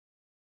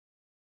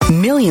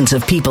Millions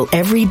of people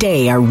every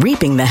day are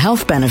reaping the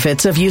health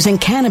benefits of using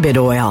cannabis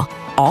oil,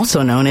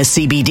 also known as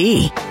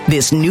CBD.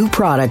 This new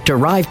product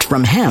derived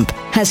from hemp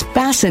has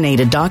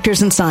fascinated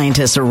doctors and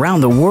scientists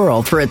around the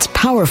world for its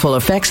powerful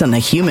effects on the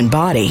human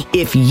body.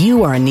 If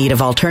you are in need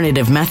of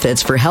alternative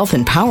methods for health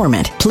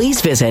empowerment, please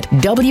visit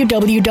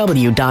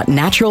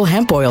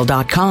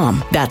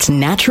www.naturalhempoil.com. That's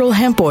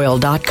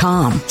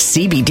naturalhempoil.com.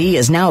 CBD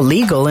is now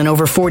legal in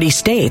over 40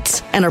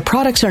 states, and our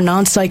products are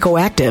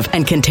non-psychoactive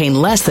and contain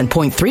less than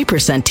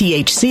 0.3%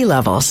 THC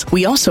levels.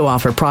 We also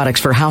offer products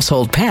for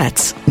household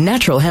pets.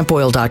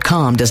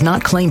 Naturalhempoil.com does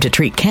not claim to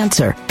treat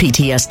cancer,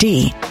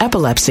 PTSD,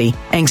 epilepsy,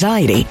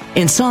 anxiety,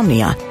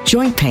 insomnia,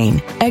 joint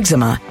pain,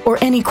 eczema, or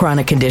any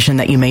chronic condition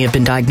that you may have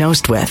been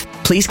diagnosed with.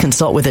 Please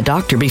consult with a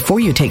doctor before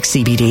you take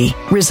CBD.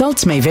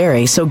 Results may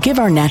vary, so give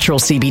our natural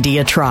CBD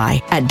a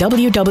try at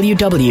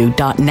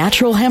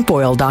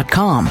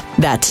www.naturalhempoil.com.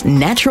 That's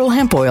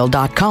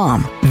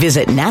naturalhempoil.com.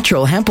 Visit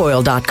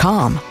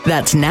naturalhempoil.com.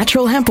 That's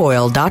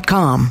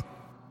naturalhempoil.com.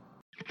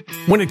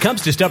 When it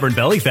comes to stubborn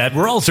belly fat,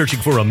 we're all searching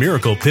for a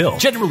miracle pill.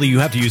 Generally, you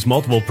have to use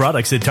multiple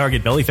products that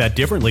target belly fat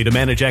differently to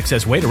manage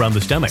excess weight around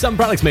the stomach. Some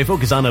products may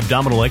focus on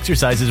abdominal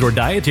exercises or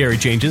dietary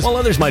changes, while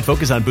others might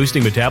focus on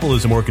boosting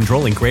metabolism or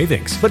controlling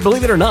cravings. But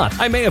believe it or not,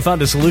 I may have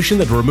found a solution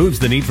that removes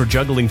the need for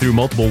juggling through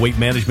multiple weight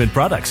management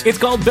products. It's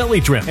called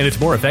Belly Trim, and it's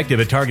more effective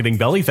at targeting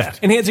belly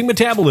fat, enhancing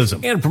metabolism,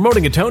 and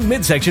promoting a toned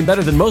midsection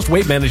better than most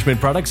weight management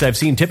products I've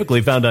seen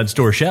typically found on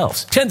store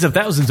shelves. Tens of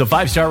thousands of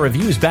 5-star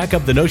reviews back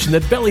up the notion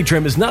that Belly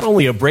Trim is not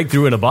only a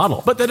breakthrough in a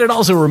bottle, but that it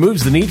also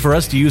removes the need for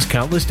us to use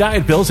countless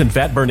diet pills and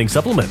fat-burning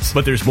supplements.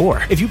 But there's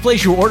more. If you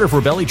place your order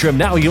for Belly Trim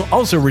now, you'll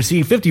also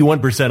receive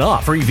 51%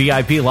 off, free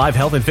VIP live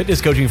health and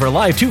fitness coaching for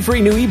life, 2 free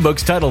new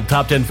ebooks titled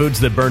Top 10 Foods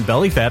That Burn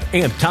Belly Fat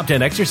and Top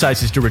 10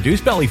 Exercises to Reduce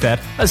Belly Fat,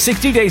 a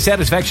 60-day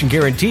satisfaction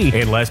guarantee,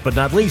 and last but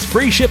not least,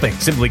 free shipping.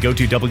 Simply go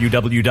to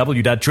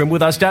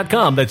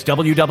www.trimwithus.com. That's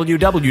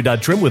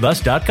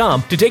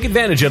www.trimwithus.com to take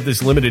advantage of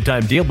this limited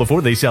time deal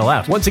before they sell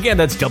out. Once again,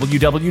 that's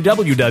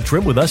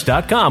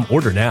www.trimwithus.com.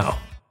 Order now.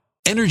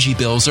 Energy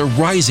bills are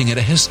rising at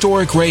a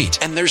historic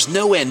rate, and there's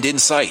no end in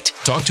sight.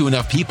 Talk to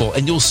enough people,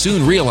 and you'll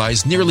soon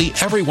realize nearly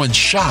everyone's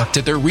shocked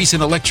at their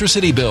recent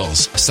electricity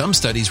bills. Some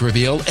studies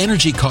reveal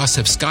energy costs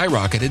have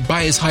skyrocketed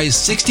by as high as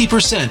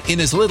 60%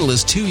 in as little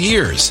as 2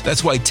 years.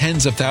 That's why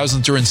tens of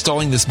thousands are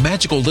installing this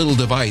magical little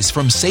device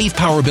from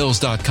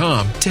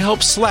SavePowerBills.com to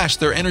help slash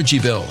their energy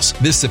bills.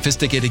 This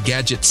sophisticated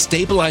gadget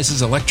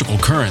stabilizes electrical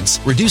currents,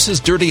 reduces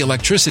dirty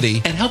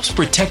electricity, and helps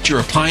protect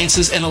your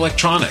appliances and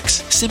electronics.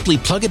 Simply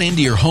plug it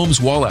into your home's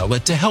wall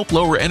outlet to help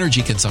lower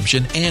energy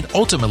consumption and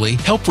ultimately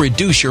help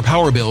reduce your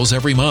power bills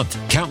every month.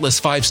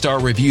 Countless 5-star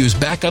reviews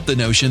back up the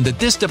notion that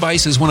this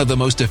device is one of the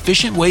most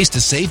efficient ways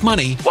to save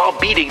money while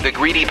beating the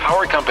greedy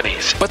power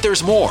companies. But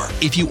there's more.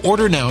 If you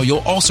order now, you'll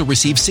also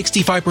receive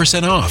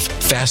 65% off,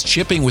 fast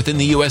shipping within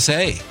the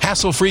USA,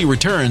 hassle-free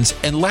returns,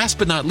 and last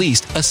but not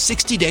least, a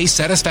 60-day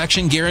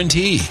satisfaction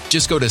guarantee.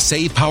 Just go to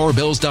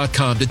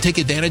SavePowerBills.com to take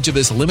advantage of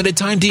this limited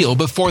time deal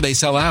before they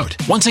sell out.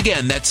 Once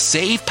again, that's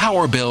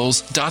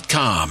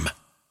SavePowerBills.com.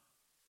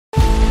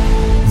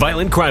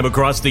 Violent crime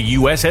across the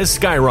U.S. has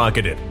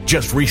skyrocketed.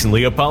 Just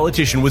recently, a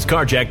politician was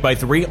carjacked by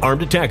 3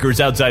 armed attackers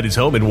outside his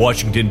home in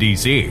Washington,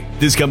 D.C.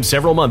 This comes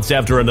several months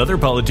after another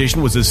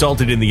politician was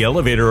assaulted in the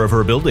elevator of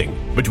her building.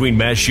 Between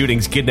mass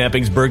shootings,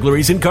 kidnappings,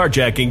 burglaries, and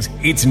carjackings,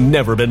 it's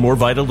never been more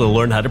vital to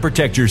learn how to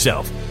protect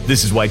yourself.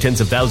 This is why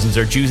tens of thousands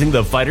are choosing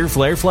the Fighter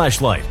Flare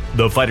flashlight.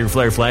 The Fighter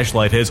Flare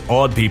flashlight has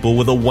awed people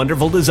with a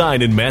wonderful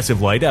design and massive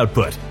light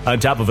output. On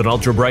top of an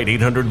ultra-bright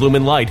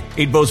 800-lumen light,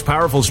 it boasts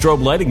powerful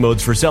strobe lighting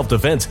modes for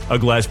self-defense, a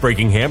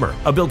glass-breaking hammer,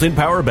 a built-in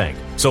power bank,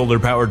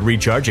 solar-powered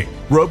recharging,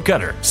 rope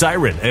cutter,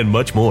 siren, and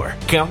much more.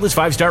 Countless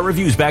 5-star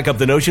reviews back up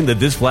the notion that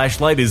this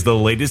flashlight is the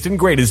latest and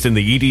greatest in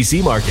the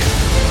EDC market.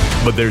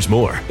 But there's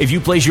more. If you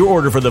place your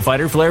order for the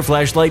Fighter Flare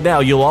flashlight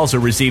now, you'll also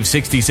receive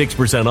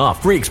 66%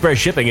 off, free express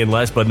shipping, and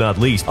last but not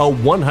least, a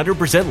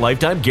 100%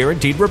 lifetime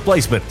guaranteed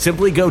replacement.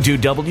 Simply go to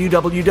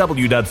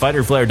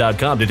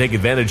www.fighterflare.com to take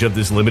advantage of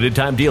this limited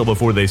time deal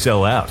before they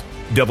sell out.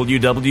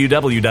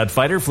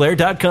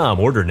 www.fighterflare.com.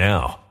 Order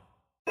now.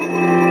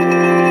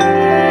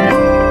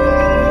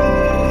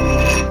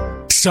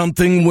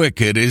 Something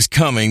wicked is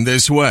coming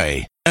this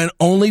way, and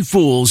only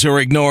fools are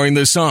ignoring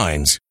the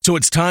signs. So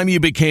it's time you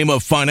became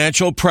a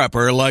financial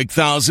prepper like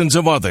thousands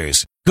of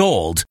others.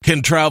 Gold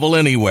can travel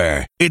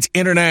anywhere. It's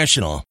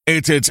international.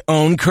 It's its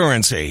own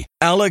currency.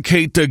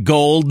 Allocate to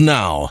gold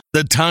now,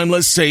 the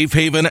timeless safe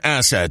haven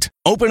asset.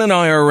 Open an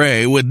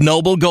IRA with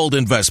Noble Gold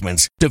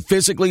Investments to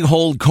physically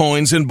hold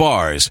coins and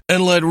bars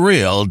and let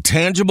real,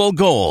 tangible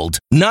gold,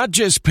 not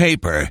just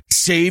paper,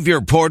 Save your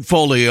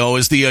portfolio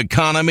as the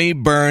economy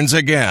burns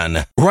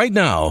again. Right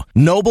now,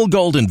 Noble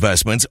Gold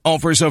Investments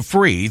offers a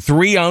free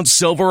 3-ounce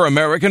silver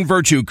American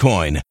Virtue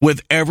coin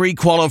with every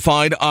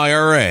qualified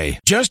IRA.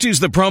 Just use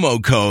the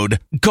promo code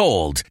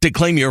GOLD to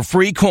claim your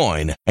free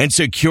coin and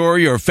secure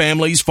your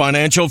family's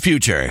financial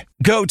future.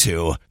 Go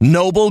to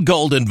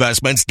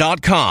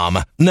noblegoldinvestments.com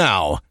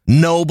now.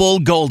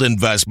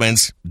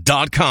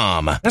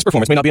 noblegoldinvestments.com. Past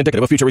performance may not be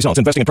indicative of future results.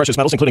 Investing in precious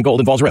metals, including gold,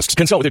 involves risks.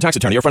 Consult with your tax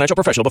attorney or financial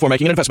professional before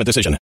making an investment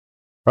decision.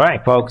 All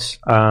right, folks.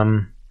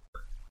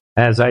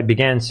 As I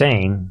began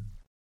saying,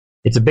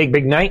 it's a big,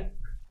 big night.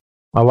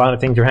 A lot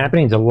of things are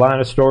happening. There's a lot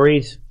of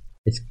stories.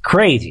 It's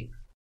crazy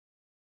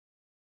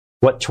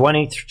what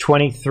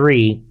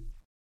 2023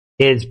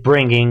 is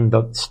bringing,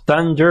 the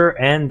thunder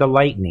and the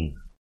lightning.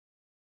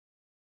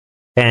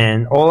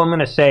 And all I'm going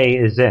to say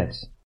is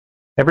this.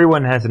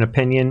 Everyone has an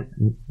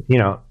opinion.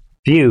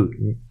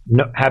 Few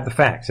have the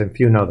facts and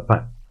few know the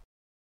pun.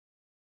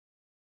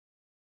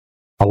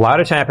 A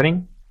lot is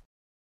happening.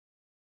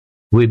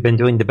 We've been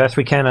doing the best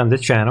we can on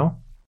this channel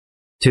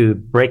to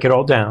break it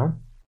all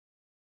down.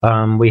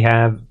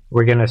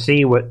 We're going to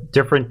see what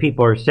different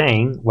people are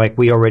saying, like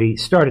we already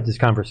started this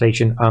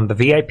conversation on the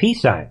VIP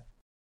side.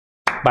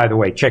 By the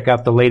way, check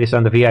out the latest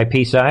on the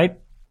VIP side.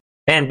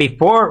 And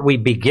before we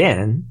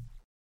begin,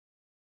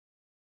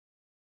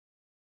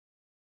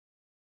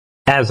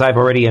 as I've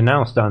already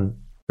announced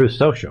on Truth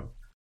Social,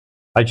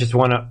 I just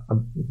want to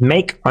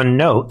make a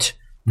note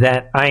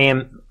that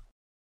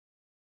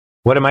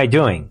what am I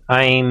doing?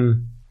 I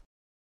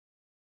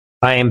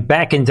am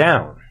backing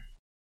down.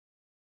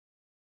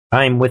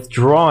 I'm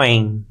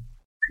withdrawing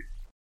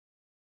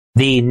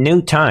the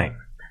new time.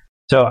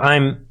 So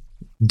I'm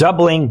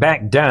doubling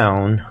back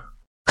down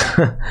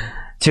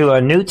to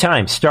a new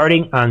time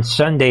starting on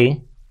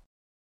Sunday.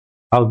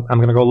 I'm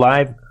going to go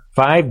live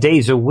 5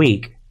 days a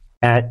week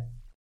at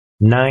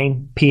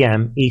 9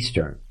 p.m.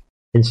 Eastern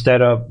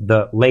instead of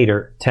the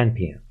later 10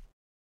 p.m.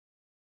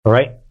 All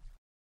right?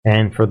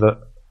 And for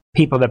the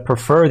people that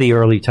prefer the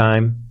early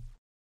time,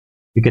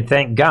 you can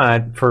thank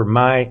God for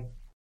my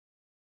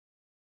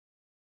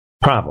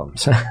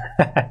problems. All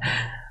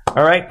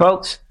right,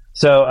 folks?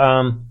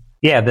 So,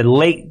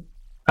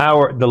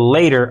 the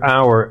later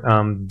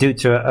hour, due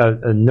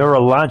to a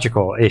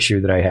neurological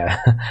issue that I have,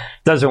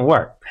 doesn't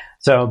work.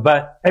 So,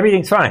 but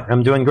everything's fine.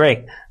 I'm doing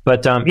great.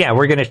 But,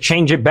 we're going to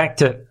change it back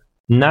to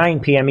 9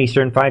 p.m.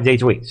 Eastern, 5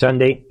 days a week.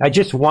 Sunday, I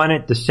just want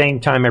it the same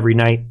time every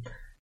night.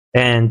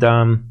 And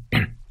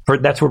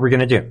that's what we're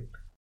going to do.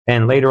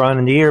 And later on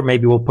in the year,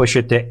 maybe we'll push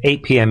it to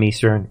 8 p.m.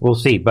 Eastern. We'll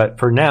see. But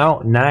for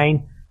now,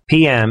 9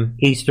 p.m.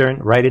 Eastern.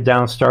 Write it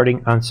down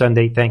starting on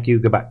Sunday. Thank you.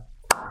 Goodbye.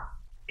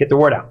 Get the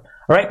word out.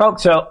 All right,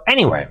 folks. So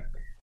anyway,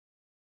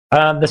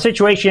 the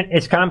situation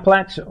is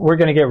complex. We're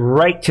going to get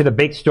right to the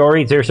big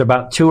stories. There's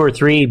about 2 or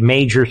 3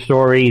 major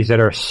stories that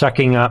are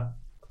sucking up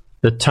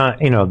the time,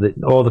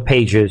 all the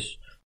pages.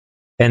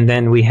 And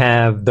then we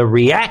have the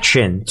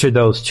reaction to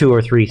those 2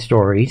 or 3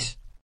 stories.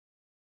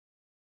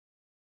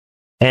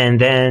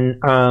 And then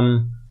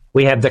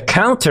we have the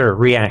counter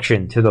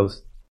reaction to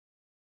those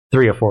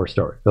 3 or 4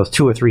 stories, those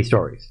 2 or 3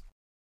 stories.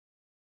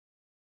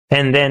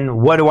 And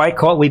then what do I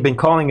call? We've been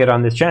calling it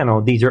on this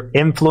channel. These are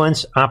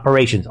influence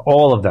operations,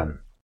 all of them.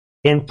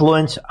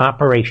 Influence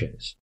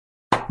operations.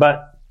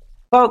 But,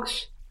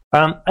 folks,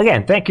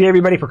 again, thank you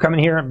everybody for coming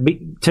here.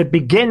 To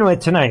begin with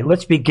tonight,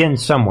 let's begin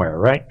somewhere,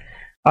 right?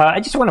 I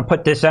just want to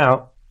put this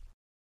out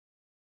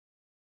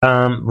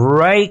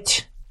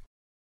right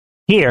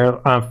here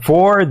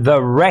for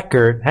the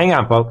record. Hang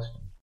on, folks.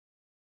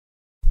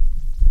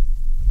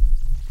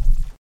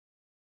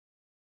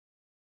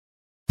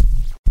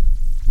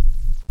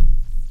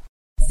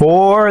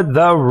 For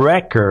the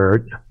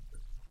record,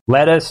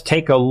 let us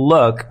take a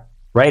look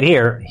right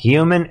here.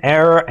 Human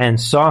error and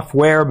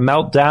software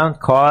meltdown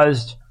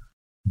caused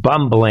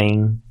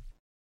bumbling.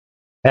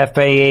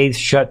 FAA's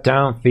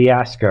shutdown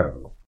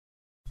fiasco.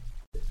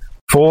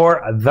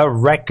 For the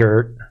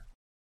record,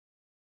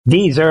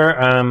 these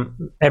are,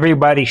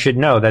 everybody should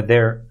know that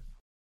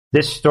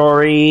this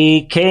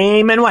story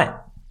came and went.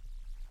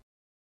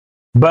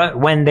 But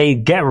when they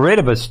get rid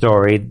of a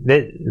story,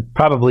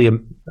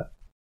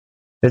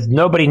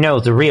 nobody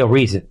knows the real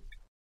reason.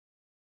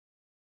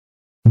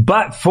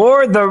 But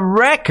for the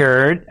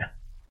record,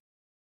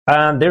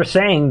 they're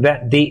saying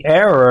that the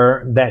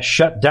error that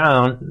shut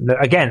down,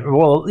 again,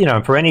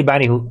 for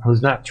anybody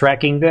who's not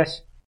tracking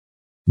this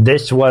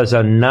was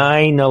a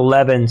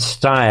 9/11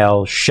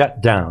 style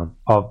shutdown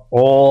of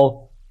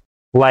all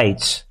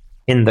flights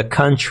in the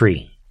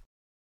country.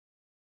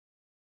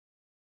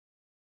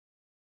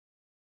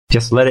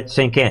 Just let it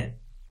sink in.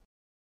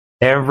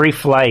 Every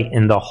flight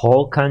in the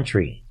whole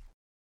country.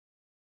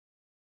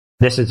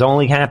 This has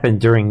only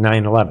happened during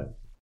 9/11.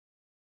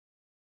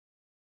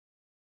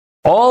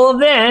 All of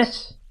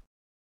this,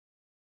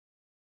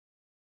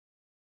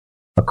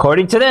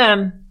 according to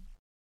them,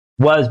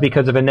 was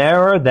because of an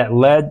error that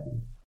led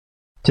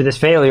to this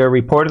failure.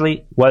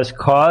 Reportedly was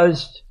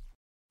caused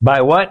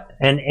by what?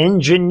 An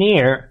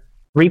engineer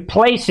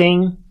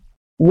replacing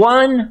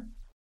one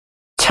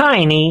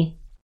tiny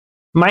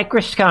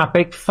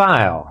microscopic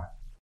file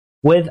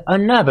with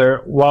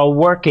another while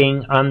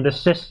working on the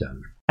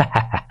system.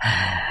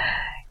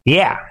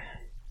 Yeah.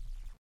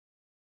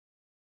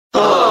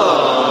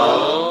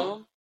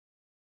 Oh,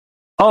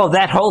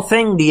 that whole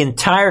thing, the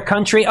entire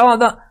country?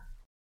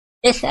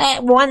 It's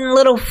that one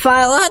little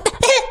file.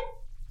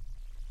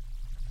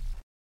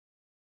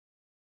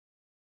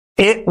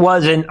 It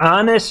was an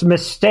honest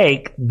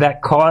mistake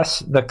that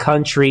cost the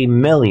country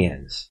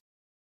millions,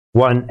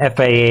 one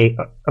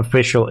FAA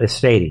official is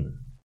stating.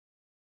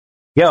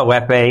 Yo,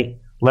 FAA,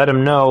 let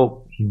them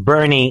know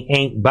Bernie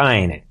ain't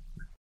buying it.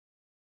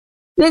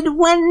 There's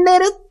one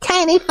little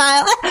tiny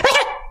file.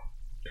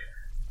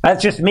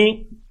 That's just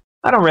me.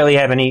 I don't really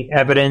have any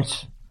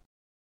evidence.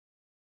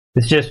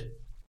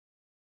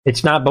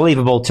 It's not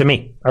believable to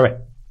me. All right.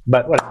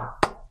 But whatever.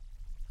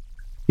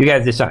 You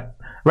guys decide.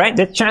 Right?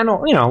 This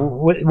channel,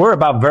 we're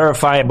about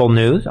verifiable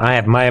news. I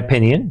have my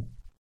opinion.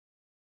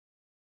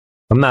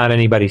 I'm not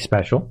anybody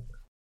special.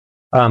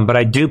 But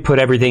I do put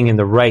everything in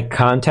the right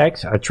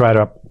context. I try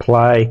to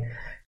apply.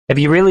 If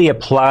you really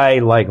apply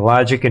like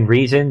logic and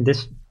reason,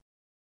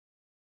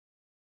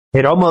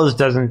 it almost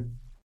doesn't.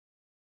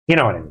 You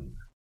know what I mean?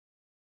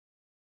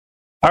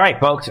 All right,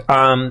 folks.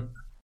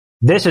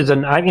 This is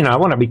I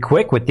want to be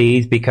quick with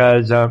these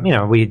because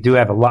we do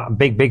have a lot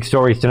big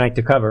stories tonight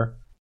to cover.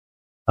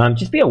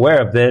 Just be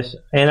aware of this,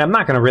 and I'm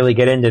not going to really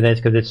get into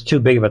this because it's too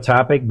big of a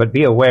topic. But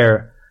be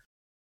aware,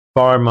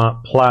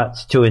 pharma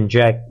plots to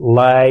inject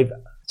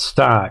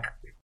livestock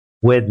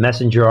with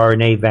messenger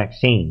RNA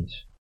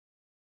vaccines,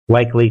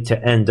 likely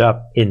to end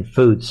up in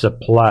food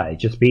supply.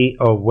 Just be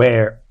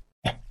aware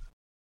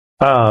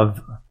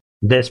of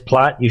this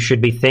plot. You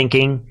should be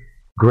thinking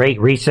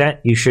Great Reset.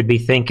 You should be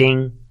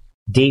thinking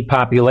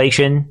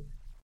depopulation.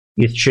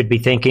 You should be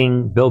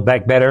thinking Build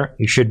Back Better.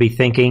 You should be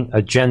thinking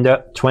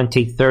Agenda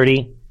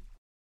 2030.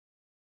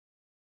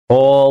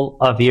 All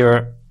of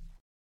your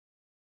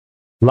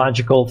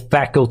logical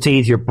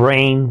faculties, your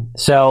brain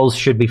cells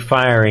should be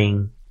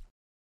firing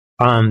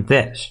on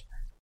this.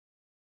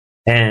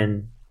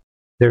 And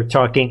they're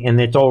talking,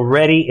 and it's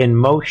already in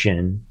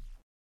motion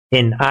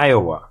in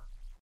Iowa.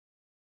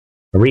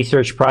 A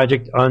research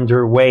project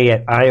underway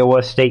at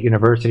Iowa State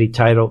University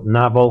titled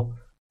Novel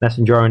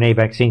Messenger RNA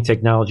Vaccine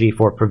Technology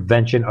for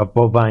Prevention of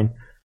Bovine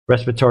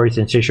Respiratory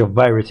Syncytial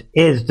Virus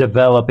is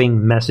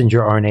developing messenger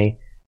RNA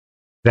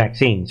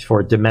vaccines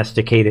for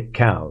domesticated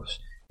cows.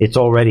 It's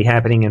already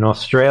happening in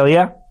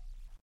Australia.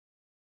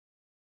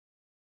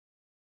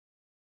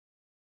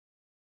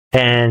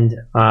 And,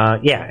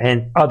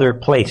 and other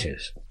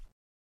places.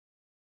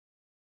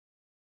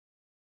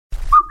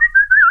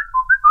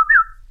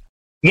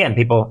 Again,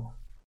 people,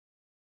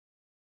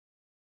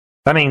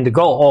 the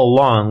goal all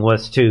along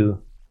was to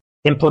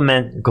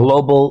implement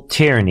global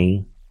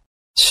tyranny,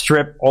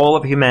 strip all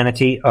of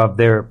humanity of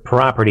their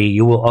property,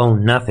 you will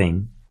own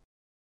nothing,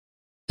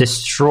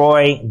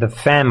 destroy the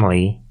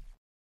family.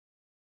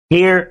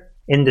 Here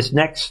in this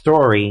next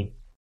story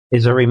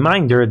is a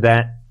reminder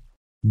that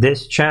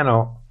this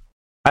channel,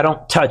 I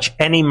don't touch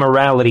any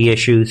morality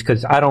issues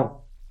because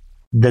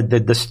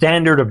the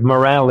standard of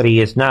morality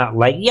is not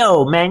like,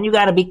 yo, man, you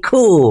gotta be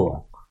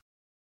cool.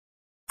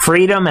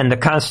 Freedom and the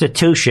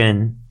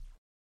Constitution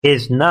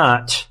is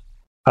not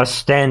a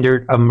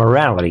standard of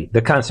morality.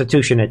 The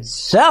Constitution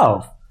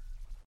itself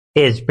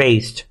is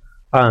based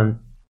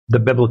on the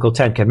biblical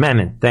Ten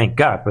Commandments. Thank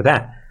God for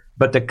that.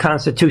 But the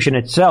Constitution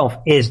itself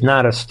is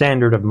not a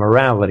standard of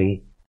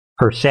morality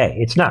per se.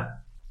 It's not.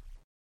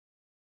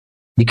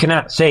 You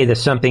cannot say that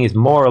something is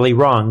morally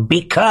wrong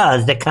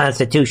because the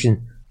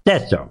Constitution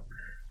says so.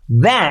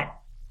 That,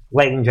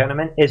 ladies and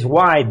gentlemen, is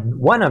why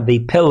one of the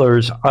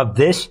pillars of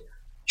this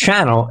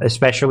channel,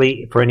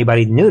 especially for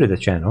anybody new to the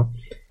channel,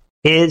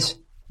 is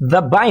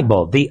the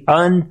Bible, the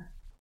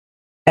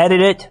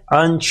unedited,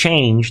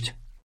 unchanged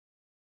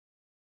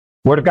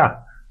Word of God.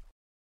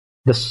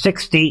 The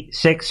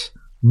 66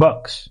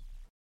 books.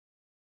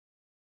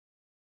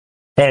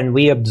 And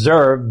we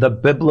observe the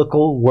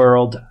biblical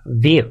world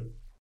view.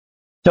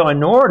 So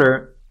in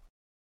order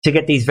to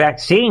get these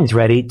vaccines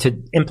ready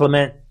to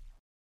implement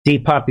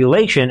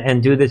depopulation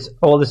and do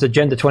all this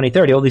Agenda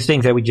 2030, all these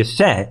things that we just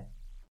said,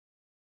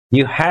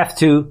 you have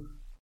to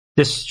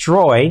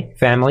destroy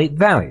family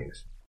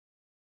values.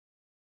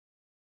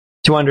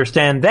 To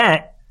understand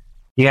that,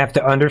 you have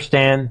to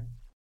understand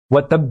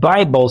what the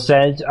Bible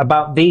says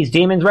about these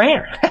demons right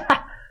here.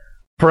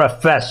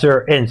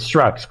 Professor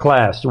instructs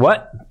class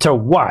what? To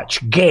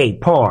watch gay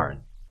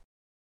porn.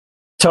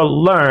 To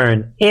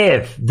learn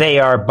if they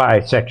are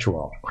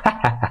bisexual.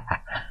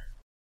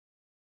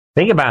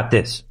 Think about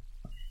this.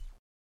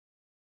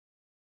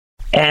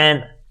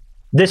 And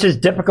this is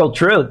difficult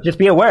truth. Just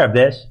be aware of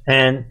this.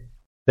 And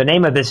the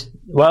name of this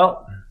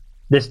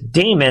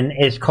demon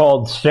is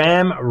called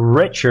Sam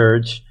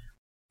Richards.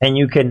 And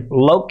you can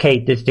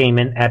locate this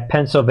demon at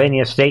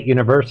Pennsylvania State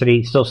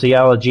University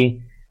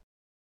sociology.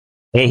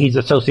 He's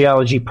a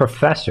sociology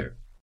professor.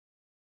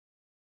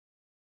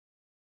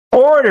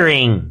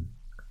 Ordering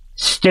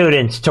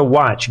students to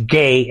watch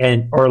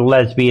gay or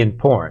lesbian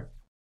porn.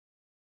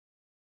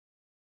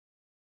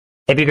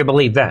 if you could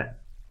believe that.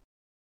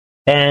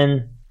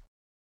 And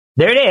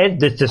there it is,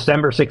 this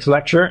December 6th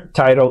lecture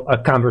titled A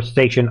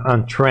Conversation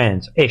on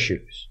Trans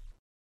Issues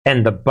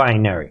and the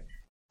Binary.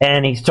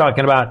 And he's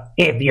talking about,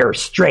 if you're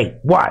straight,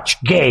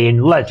 watch gay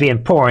and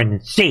lesbian porn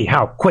and see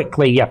how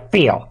quickly you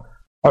feel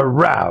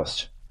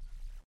aroused.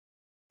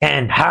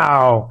 And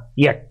how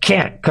you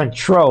can't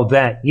control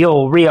that.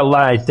 You'll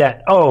realize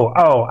that,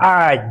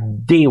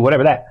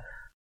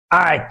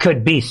 I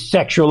could be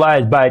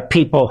sexualized by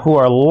people who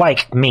are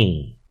like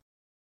me.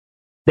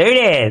 There it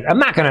is. I'm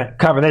not going to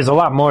cover, there's a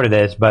lot more to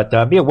this,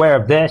 but be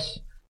aware of this.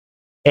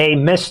 A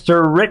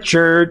Mr.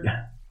 Richard...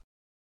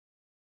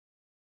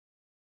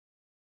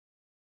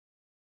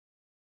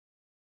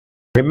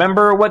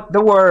 Remember what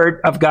the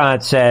Word of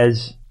God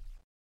says.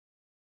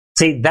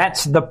 See,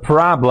 that's the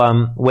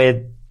problem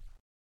with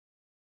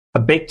a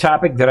big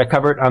topic that I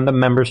covered on the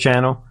members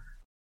channel.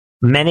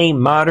 Many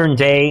modern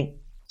day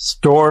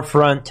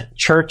storefront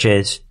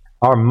churches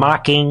are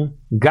mocking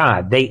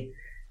God.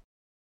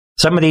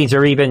 Some of these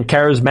are even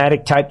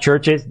charismatic type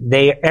churches.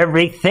 They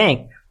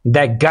think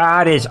that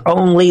God is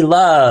only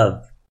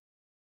love.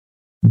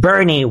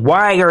 Bernie,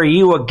 why are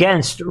you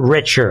against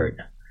Richard?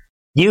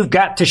 You've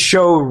got to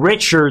show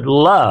Richard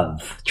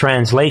love.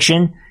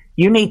 Translation,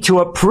 you need to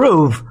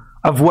approve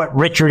of what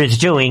Richard is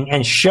doing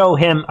and show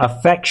him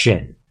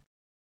affection.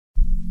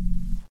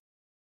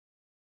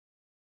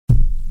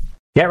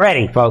 Get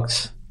ready,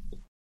 folks.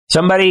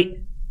 Somebody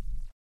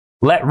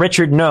let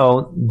Richard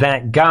know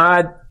that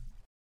God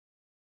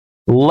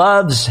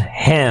loves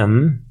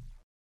him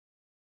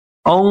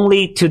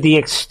only to the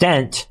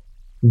extent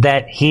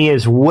that he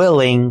is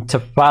willing to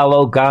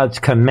follow God's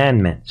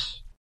commandments.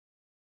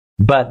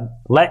 But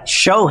let's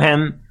show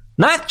him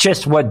not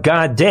just what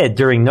God did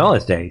during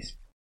Noah's days.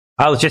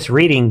 I was just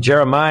reading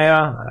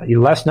Jeremiah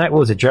last night. What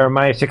was it?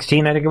 Jeremiah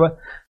 16, I think it was.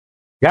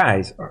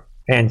 Guys,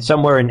 and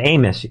somewhere in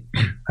Amos,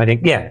 I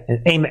think,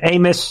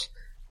 Amos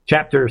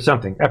chapter or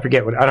something. I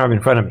forget what, I don't have it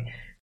in front of me.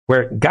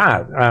 Where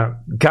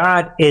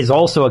God is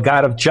also a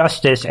God of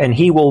justice, and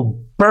he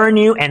will burn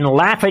you and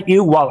laugh at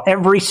you while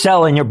every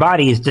cell in your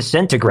body is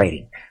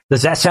disintegrating.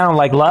 Does that sound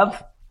like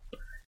love?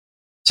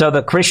 So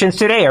the Christians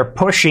today are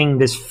pushing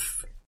this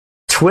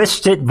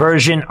twisted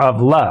version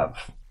of love.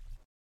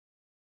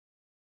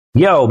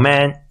 Yo,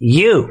 man,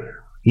 you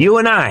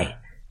and I,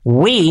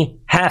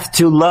 we have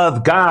to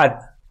love God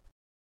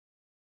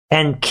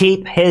and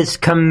keep his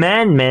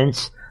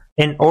commandments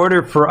in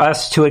order for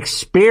us to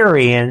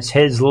experience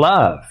his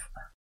love.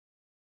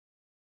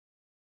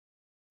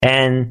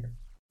 And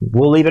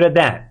we'll leave it at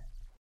that.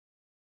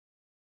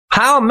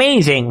 How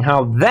amazing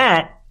how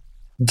that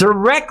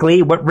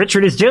directly, what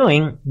Richard is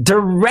doing,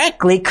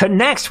 directly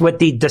connects with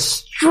the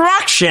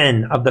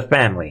destruction of the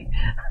family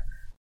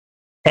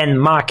and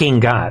mocking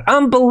God.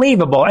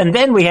 Unbelievable. And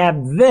then we have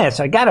this.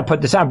 I got to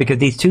put this out because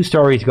these two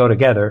stories go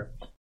together.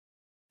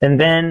 And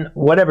then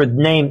whatever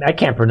name, I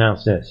can't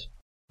pronounce this.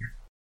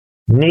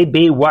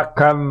 Nibi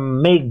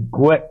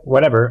Wakamigwet,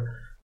 whatever,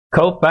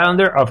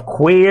 co-founder of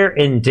Queer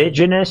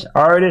Indigenous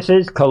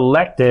Artists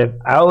Collective,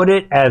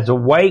 outed as a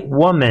white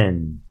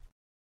woman.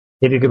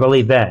 If you could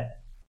believe that.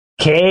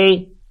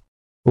 Kay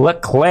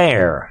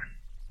LeClaire.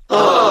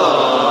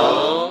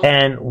 Aww.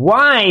 And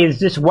why is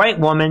this white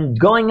woman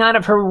going out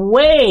of her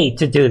way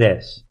to do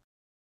this?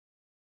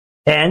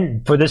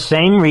 And for the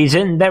same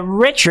reason that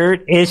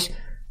Richard is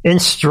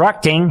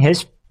instructing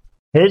his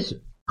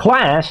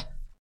class,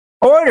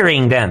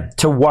 ordering them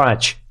to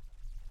watch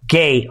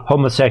gay,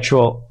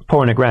 homosexual,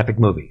 pornographic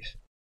movies.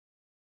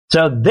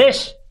 So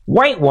this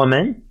white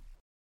woman,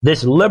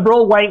 this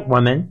liberal white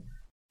woman,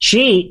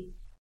 she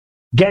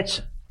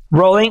gets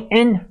rolling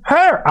in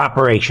her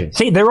operation.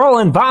 See, they're all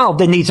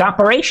involved in these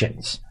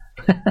operations.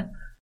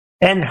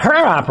 And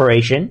her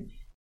operation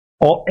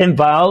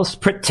involves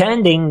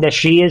pretending that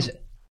she is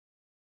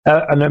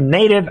a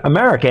Native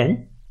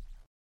American.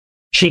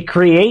 She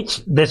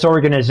creates this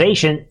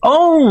organization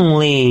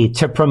only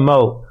to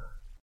promote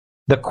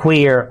the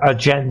queer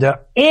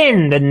agenda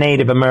in the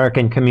Native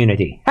American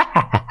community.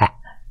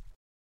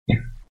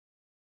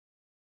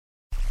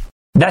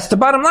 That's the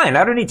bottom line.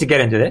 I don't need to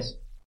get into this.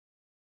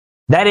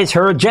 That is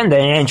her agenda,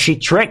 and she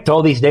tricked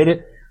all these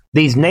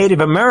Native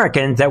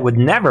Americans that would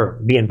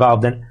never be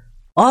involved in.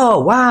 Oh,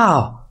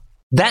 wow.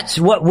 That's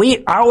what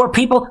our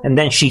people, and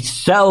then she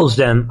sells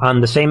them on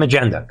the same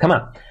agenda. Come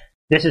on.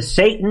 This is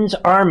Satan's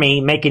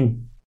army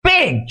making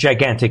big,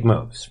 gigantic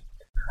moves.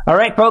 All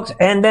right, folks.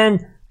 And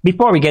then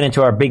before we get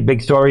into our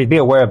big stories, be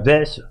aware of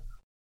this,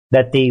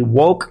 that the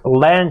woke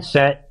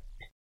Lancet,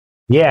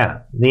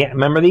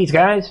 remember these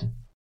guys?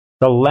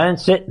 The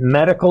Lancet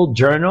Medical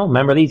Journal,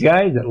 remember these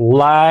guys that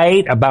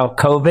lied about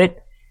COVID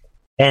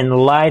and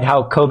lied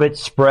how COVID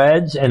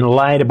spreads and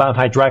lied about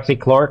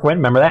hydroxychloroquine?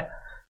 Remember that?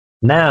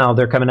 Now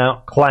they're coming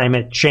out,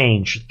 climate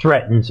change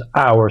threatens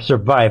our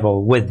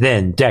survival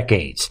within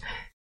decades.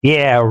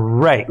 Yeah,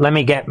 right. Let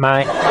me get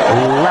my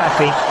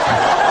laughing.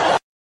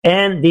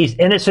 And these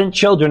innocent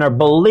children are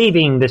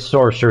believing this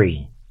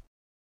sorcery.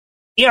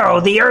 Yo,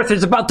 the earth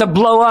is about to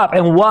blow up,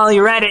 and while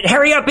you're at it,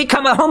 hurry up,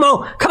 become a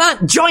homo. Come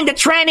on, join the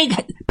tranny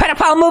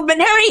Pedophile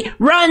movement, hurry,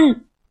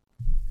 run!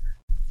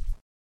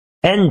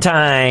 End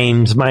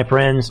times, my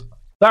friends.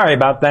 Sorry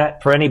about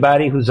that for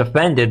anybody who's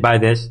offended by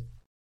this,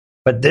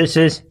 but this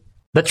is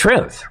the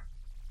truth.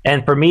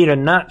 And for me to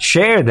not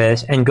share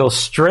this and go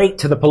straight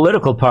to the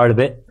political part of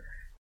it,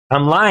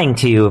 I'm lying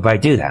to you if I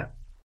do that.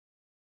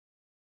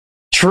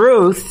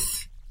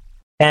 Truth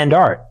and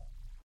art.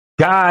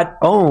 God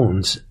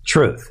owns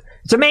truth.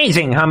 It's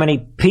amazing how many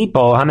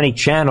people, how many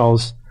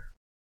channels,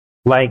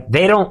 like,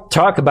 they don't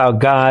talk about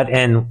God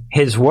and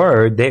His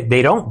Word.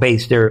 They don't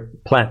base their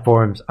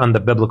platforms on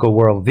the biblical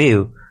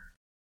worldview,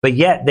 but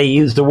yet they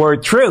use the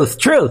word truth,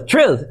 truth,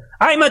 truth.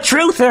 I'm a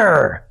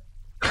truther.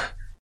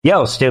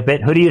 Yo,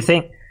 stupid. Who do you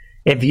think?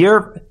 If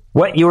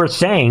what you're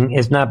saying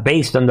is not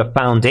based on the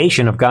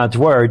foundation of God's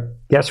Word,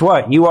 guess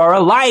what? You are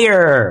a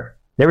liar.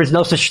 There is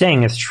no such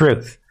thing as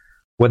truth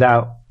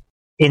without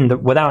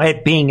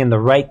it being in the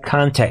right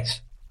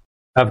context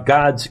of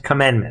God's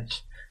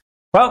commandments.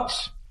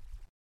 Folks,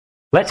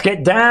 let's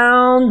get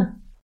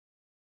down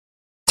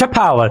to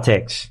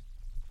politics.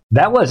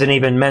 That wasn't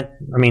even meant,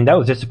 that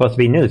was just supposed to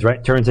be news,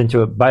 right? Turns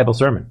into a Bible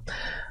sermon.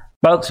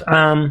 Folks,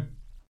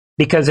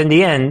 because in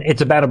the end,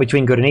 it's a battle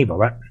between good and evil,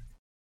 right?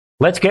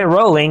 Let's get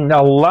rolling.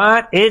 A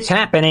lot is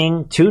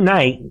happening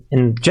tonight,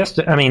 and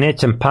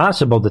it's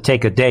impossible to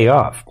take a day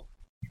off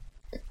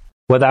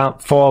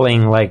without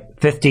falling like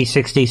 50,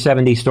 60,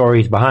 70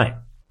 stories behind.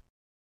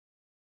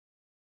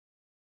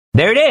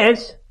 There it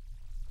is.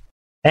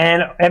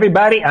 And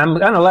everybody, I'm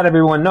going to let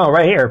everyone know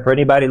right here, for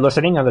anybody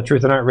listening on the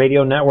Truth and Art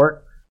Radio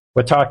Network,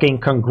 we're talking,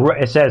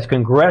 it says,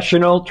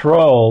 congressional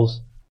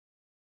trolls,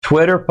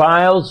 Twitter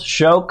files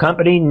show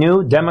company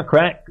new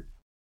Democrat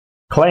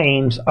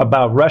claims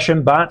about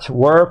Russian bots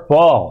were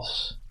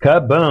false.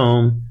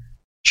 Kaboom.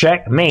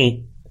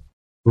 Checkmate.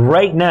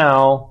 Right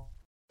now,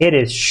 it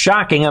is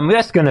shocking. I'm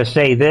just going to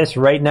say this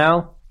right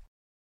now.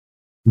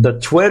 The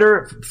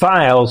Twitter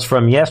files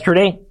from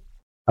yesterday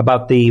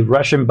about the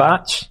Russian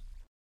bots,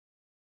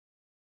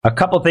 a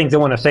couple things I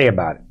want to say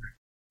about it.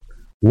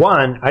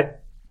 One,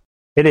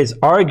 it is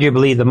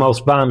arguably the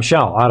most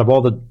bombshell out of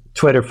all the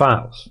Twitter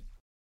files.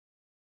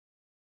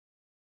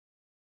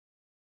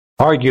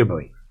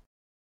 Arguably.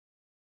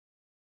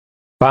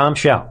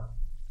 Bombshell.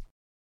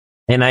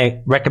 And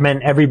I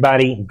recommend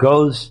everybody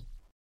goes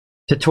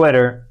to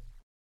Twitter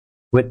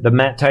with the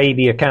Matt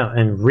Taibbi account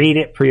and read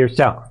it for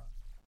yourself.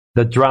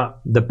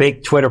 The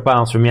big Twitter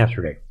files from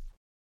yesterday.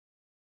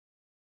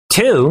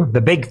 Two,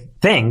 the big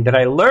thing that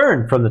I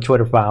learned from the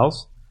Twitter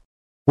files,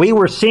 we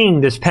were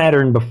seeing this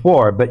pattern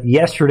before, but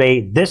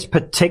yesterday, this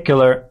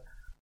particular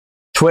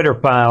Twitter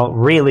file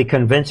really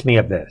convinced me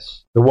of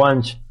this. The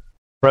ones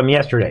from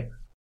yesterday.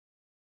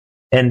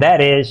 And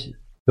that is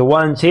the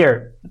ones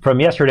here from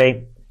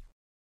yesterday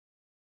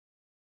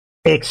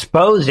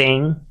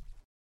exposing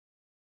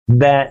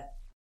that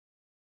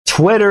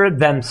Twitter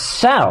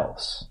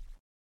themselves,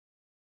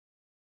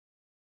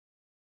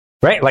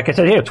 right? Like I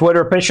said here,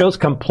 Twitter officials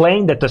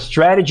complained that the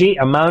strategy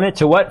amounted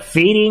to what?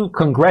 Feeding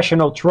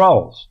congressional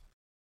trolls.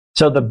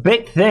 So the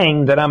big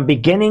thing that I'm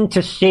beginning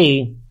to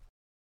see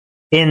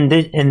in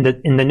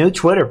the new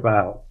Twitter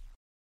file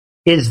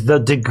is the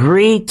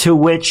degree to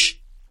which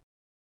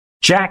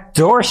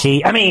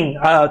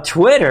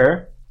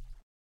Twitter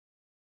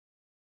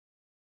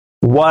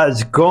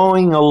was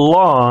going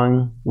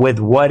along with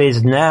what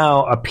is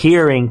now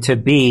appearing to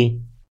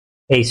be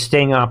a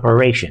sting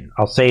operation.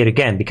 I'll say it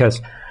again, because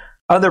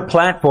other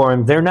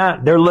platforms,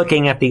 they're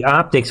looking at the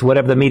optics,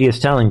 whatever the media is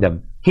telling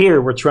them.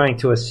 Here, we're trying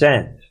to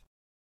ascend.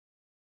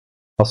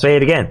 I'll say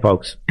it again,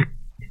 folks.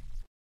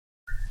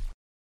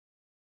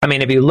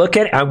 If you look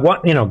at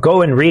it,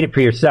 go and read it for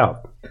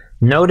yourself.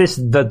 Notice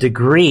the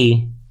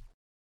degree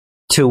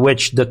to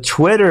which the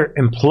Twitter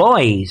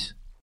employees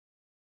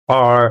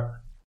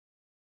are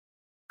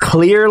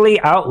clearly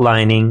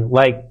outlining,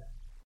 like,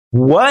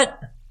 what?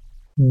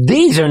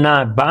 These are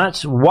not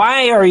bots.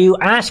 Why are you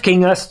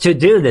asking us to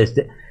do this?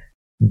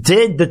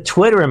 Did the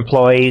Twitter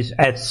employees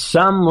at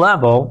some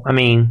level,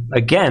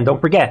 again,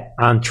 don't forget,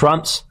 on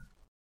Trump's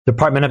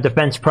Department of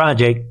Defense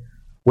project,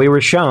 we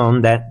were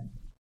shown that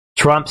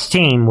Trump's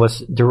team was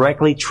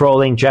directly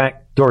trolling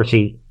Jack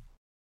Dorsey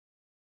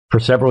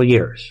for several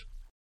years.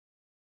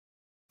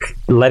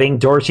 Letting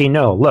Dorsey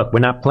know, look, we're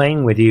not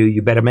playing with you.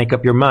 You better make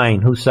up your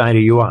mind. Whose side are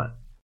you on?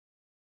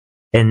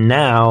 And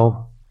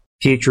now,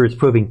 future is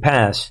proving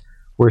past.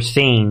 We're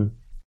seeing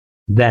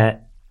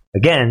that,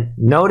 again,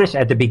 notice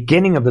at the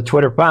beginning of the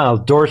Twitter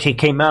files, Dorsey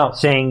came out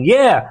saying,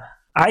 yeah,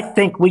 I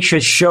think we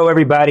should show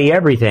everybody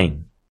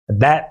everything.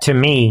 That, to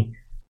me,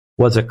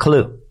 was a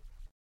clue.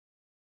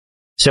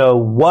 So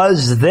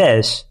was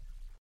this,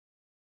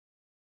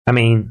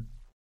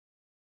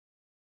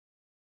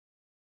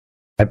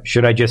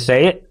 should I just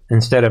say it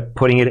instead of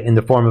putting it in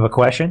the form of a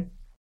question?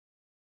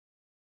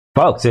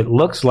 Folks, it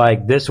looks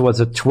like this was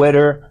a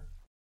Twitter.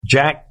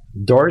 Jack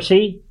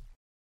Dorsey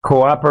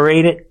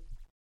cooperated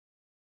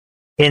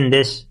in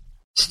this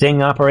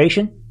sting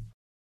operation.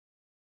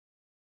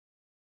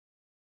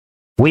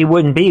 We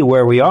wouldn't be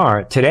where we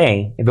are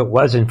today if it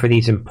wasn't for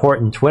these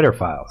important Twitter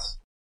files.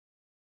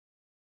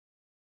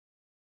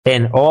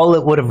 And all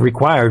it would have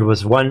required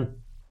was one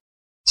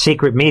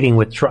secret meeting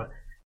with Trump.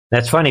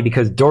 That's funny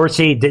because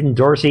didn't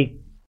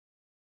Dorsey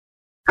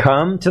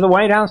come to the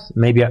White House?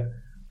 Maybe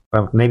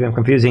I'm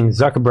confusing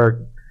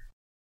Zuckerberg.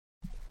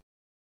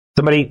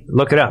 Somebody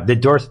look it up.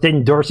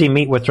 Didn't Dorsey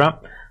meet with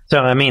Trump? So,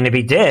 I mean, if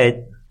he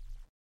did,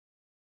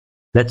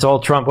 that's all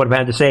Trump would have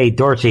had to say.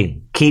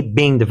 Dorsey, keep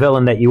being the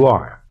villain that you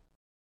are.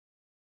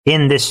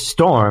 In this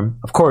storm,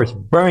 of course,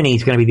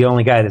 Bernie's going to be the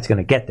only guy that's going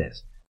to get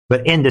this.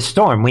 But in this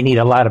storm, we need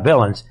a lot of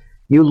villains.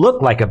 You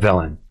look like a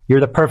villain. You're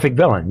the perfect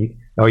villain.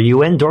 Are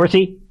you in,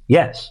 Dorsey?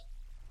 Yes.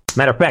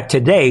 Matter of fact,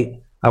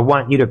 today, I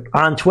want you to,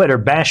 on Twitter,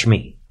 bash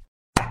me.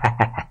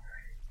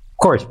 Of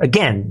course,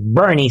 again,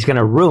 Bernie's going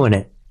to ruin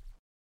it.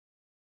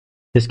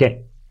 This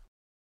game.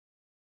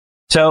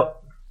 So,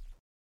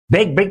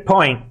 big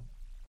point.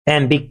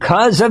 And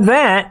because of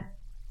that,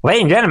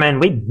 ladies and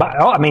gentlemen,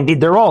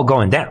 they're all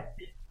going down.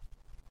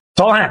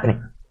 It's all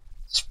happening.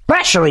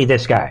 Especially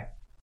this guy.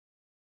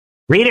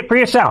 Read it for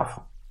yourself.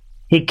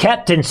 He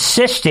kept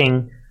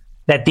insisting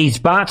that these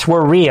bots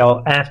were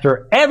real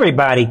after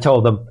everybody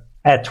told him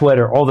at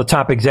Twitter, all the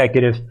top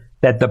executives,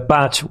 that the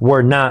bots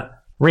were not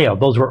real.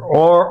 Those were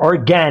all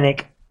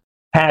organic.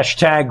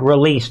 Hashtag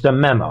released a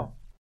memo.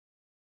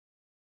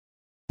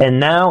 And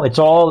now it's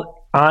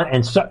all on,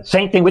 and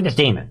same thing with this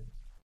demon.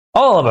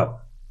 All of them.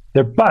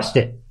 They're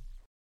busted.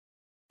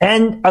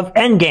 End of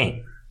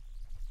endgame.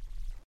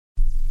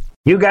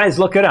 You guys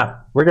look it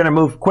up. We're going to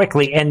move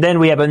quickly. And then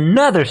we have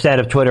another set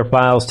of Twitter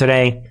files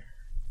today.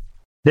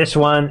 This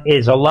one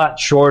is a lot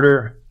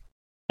shorter.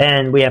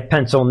 And we have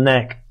Pencil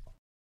Neck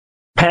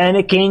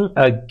panicking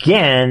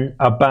again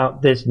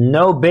about this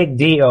no big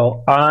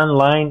deal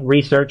online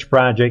research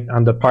project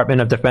on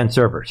Department of Defense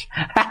servers.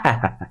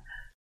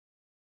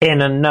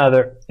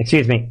 Another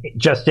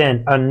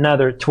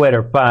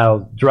Twitter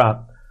file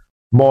drop.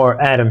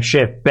 More Adam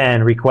Schiff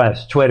ban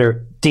requests.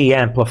 Twitter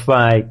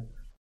de-amplified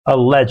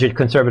alleged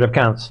conservative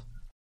accounts.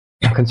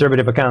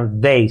 Conservative accounts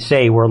they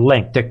say were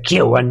linked to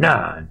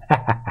QAnon.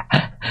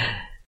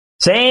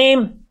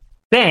 Same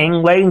thing,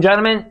 ladies and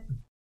gentlemen.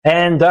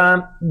 And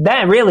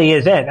that really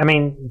is it. I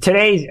mean,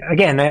 today's,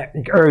 again, I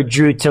urge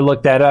you to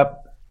look that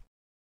up.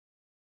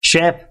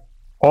 Schiff,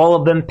 all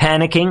of them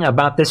panicking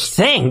about this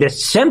thing,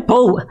 this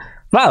simple...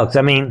 Folks,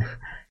 I mean,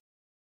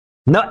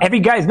 no, every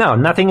guys know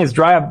nothing has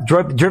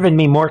driven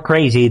me more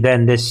crazy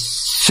than this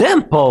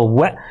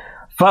simple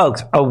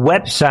folks, a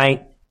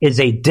website is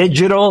a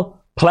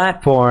digital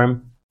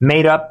platform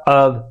made up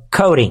of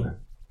coding.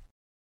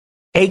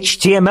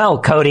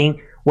 HTML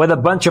coding with a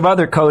bunch of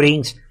other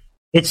codings.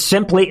 It's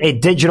simply a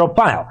digital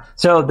file.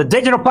 So the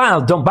digital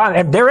files don't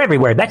bother, they're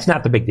everywhere. That's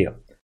not the big deal.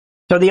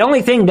 So the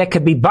only thing that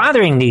could be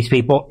bothering these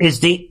people is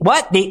the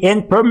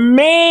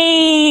information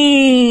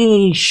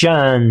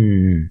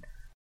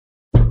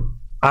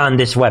on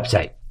this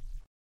website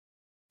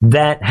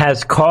that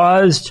has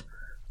caused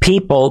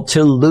people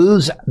to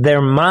lose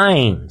their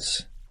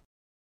minds.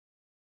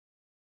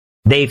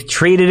 They've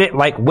treated it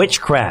like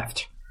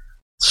witchcraft,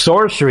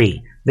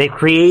 sorcery. They've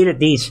created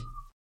these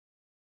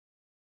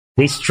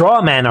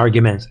straw man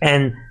arguments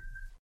and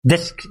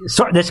this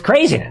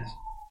craziness.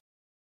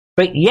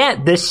 But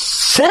yet, this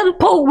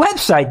simple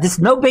website, this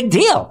no big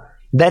deal,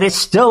 that is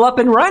still up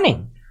and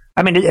running.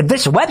 I mean, if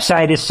this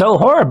website is so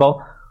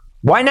horrible,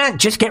 why not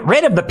just get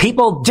rid of the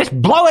people, just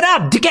blow it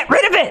up to get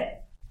rid of it?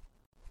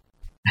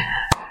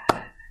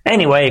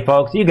 Anyway,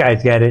 folks, you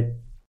guys get it.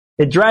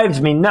 It drives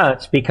me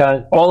nuts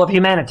because all of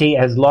humanity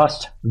has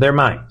lost their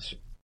minds.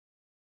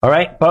 All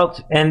right,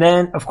 folks? And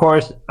then, of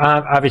course,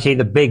 obviously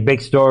the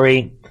big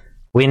story.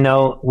 We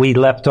know we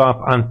left off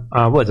on,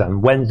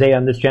 on Wednesday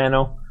on this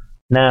channel.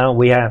 Now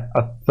we have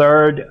a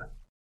third.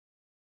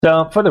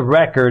 So for the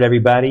record,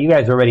 everybody, you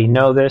guys already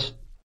know this.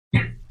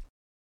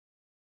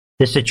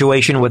 The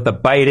situation with the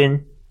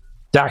Biden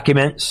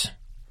documents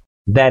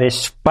that is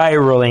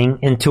spiraling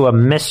into a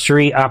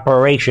mystery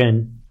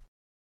operation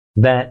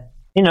that,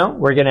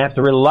 we're going to have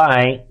to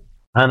rely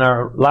on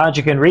our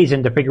logic and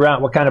reason to figure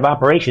out what kind of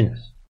operation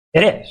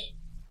it is.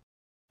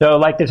 So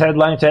like this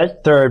headline says,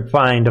 third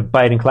find of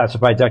Biden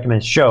classified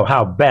documents show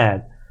how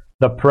bad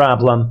the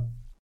problem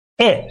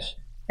is.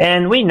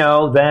 And we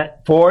know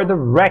that for the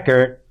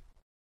record,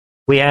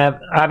 we have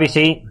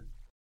obviously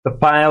the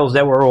files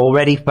that were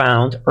already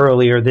found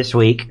earlier this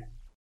week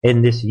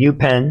in this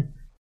UPenn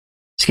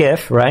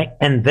skiff, right?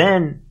 And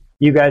then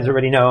you guys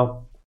already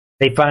know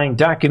they find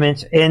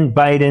documents in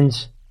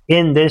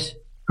this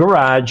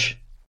garage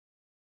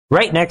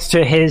right next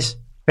to his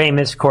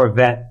famous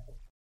Corvette.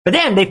 But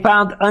then they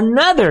found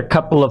another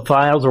couple of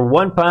files or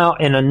one file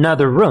in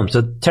another room.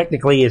 So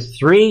technically it's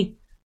 3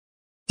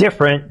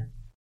 different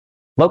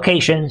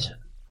locations,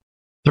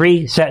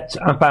 3 sets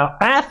of files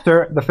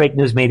after the fake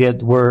news media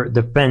were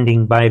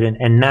defending Biden,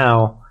 and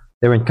now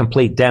they're in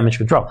complete damage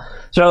control.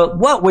 So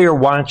what we're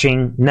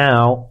watching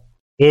now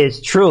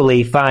is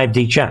truly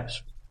 5D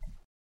chess.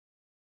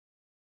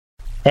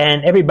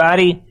 And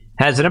everybody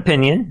has an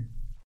opinion.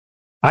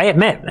 I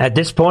admit, at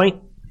this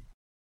point,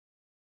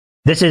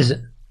 this is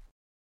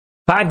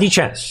 5D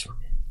chess.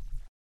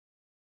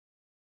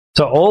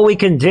 So all we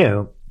can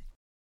do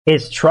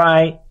is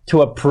try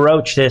to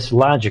approach this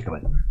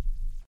logically.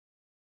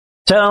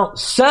 So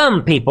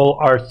some people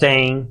are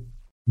saying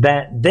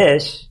that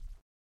this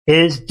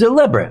is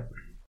deliberate.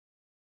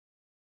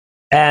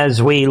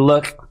 As we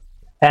look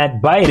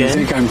at Biden... You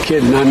think I'm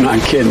kidding? I'm not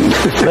kidding.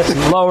 Let's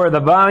lower the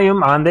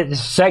volume on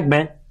this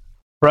segment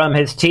from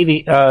his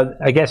TV.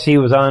 I guess he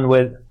was on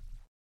with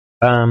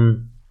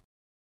the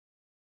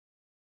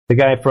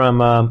guy from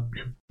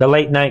the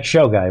late night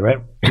show guy, right?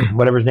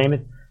 Whatever his name is.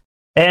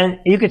 And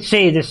you could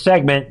see this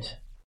segment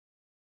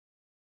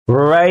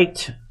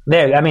right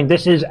there. I mean,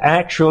 this is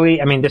actually,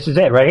 this is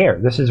it right here.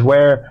 This is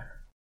where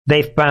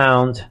they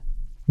found,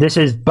 this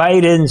is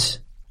Biden's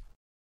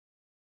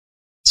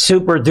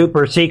super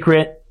duper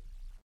secret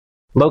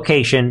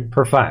location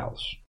for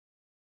files.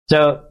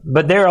 So,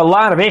 but there are a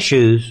lot of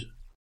issues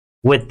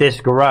with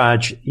this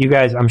garage, you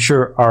guys, I'm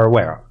sure, are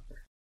aware of.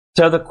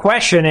 So the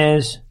question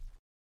is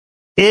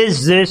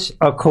this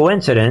a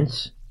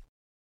coincidence?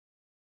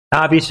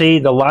 Obviously,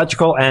 the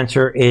logical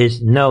answer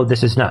is no,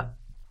 this is not.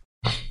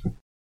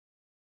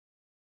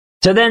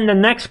 So then the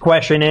next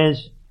question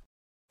is,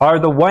 are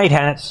the White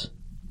Hats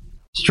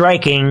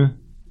striking?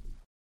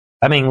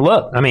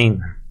 Look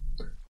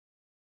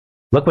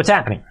what's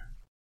happening.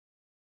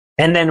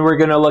 And then we're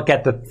going to look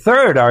at the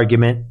third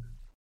argument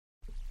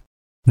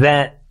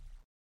that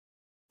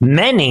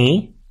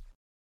many,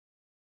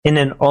 in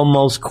an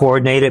almost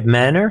coordinated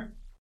manner,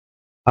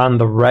 on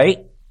the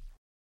right,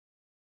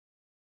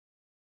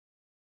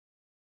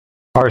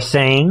 are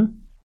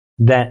saying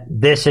that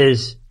this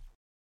is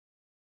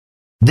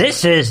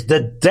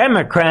the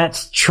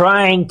Democrats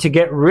trying to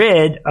get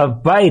rid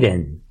of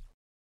Biden.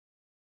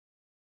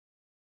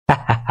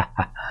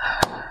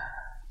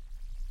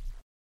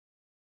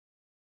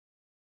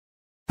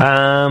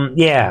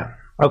 Yeah,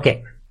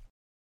 okay.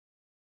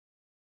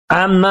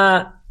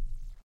 I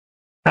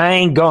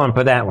ain't going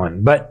for that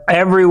one. But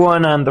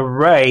everyone on the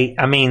right,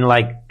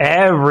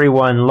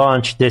 everyone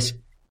launched this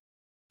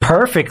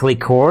perfectly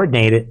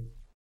coordinated.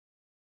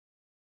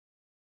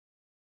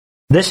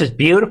 This is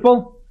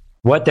beautiful.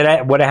 What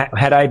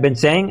had I been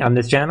saying on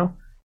this channel?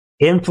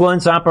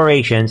 Influence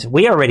operations.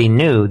 We already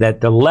knew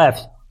that the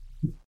left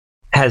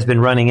has been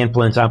running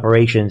influence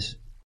operations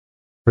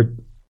for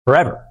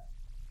forever.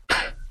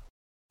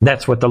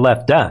 That's what the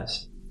left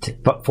does.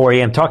 4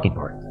 a.m. talking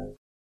point.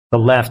 The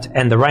left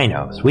and the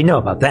rhinos. We know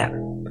about that.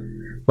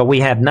 But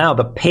we have now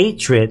the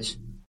Patriots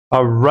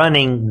are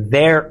running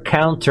their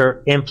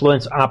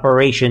counter-influence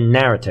operation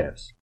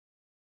narratives.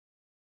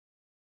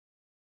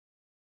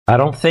 I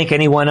don't think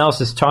anyone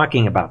else is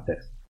talking about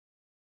this.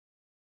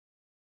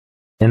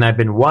 And I've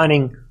been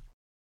wanting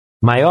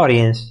my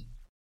audience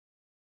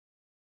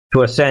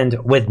to ascend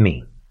with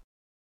me.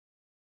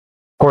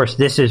 Of course,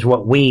 this is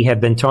what we have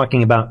been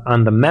talking about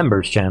on the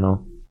members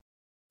channel.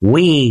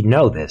 We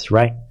know this,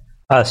 right?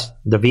 Us,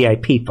 the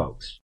VIP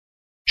folks.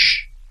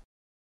 Shh.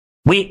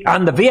 We,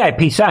 on the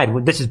VIP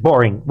side, this is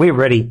boring.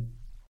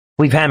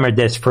 We've hammered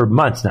this for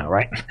months now,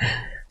 right?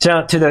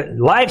 So to the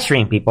live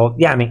stream people,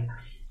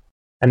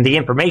 and the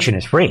information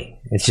is free.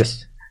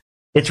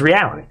 It's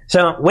reality.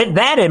 So with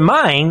that in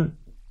mind,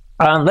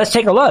 let's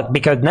take a look,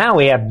 because now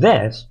we have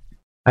this.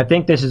 I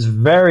think this is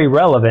very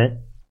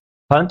relevant.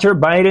 Hunter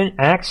Biden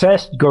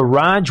accessed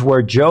garage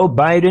where Joe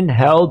Biden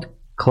held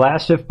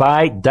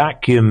classified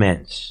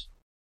documents.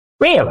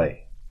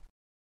 Really?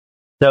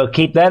 So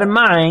keep that in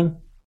mind.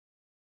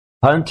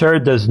 Hunter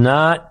does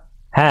not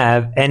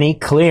have any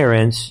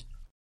clearance.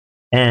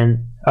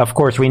 And of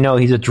course, we know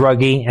he's a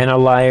druggie and a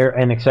liar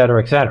and et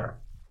cetera, et cetera.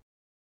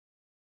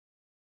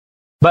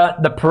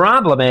 But the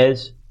problem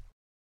is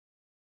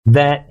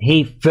that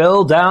he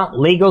filled out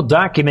legal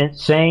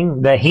documents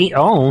saying that he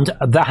owned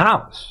the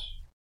house.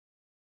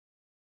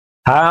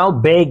 How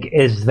big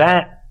is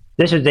that?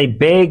 This is a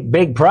big,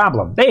 big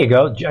problem. There you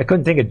go. I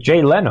couldn't think of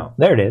Jay Leno.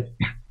 There it is.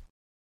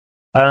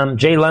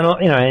 Jay Leno,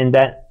 in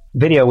that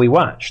video we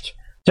watched.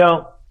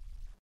 So,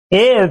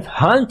 if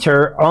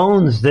Hunter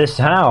owns this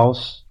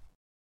house,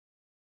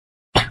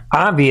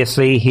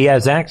 obviously he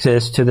has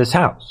access to this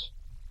house.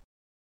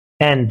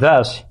 And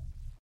thus,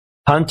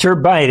 Hunter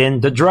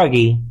Biden, the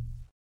druggie,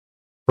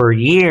 for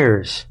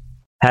years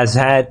has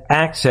had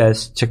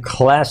access to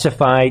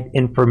classified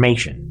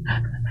information.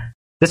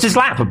 This is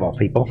laughable,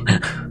 people.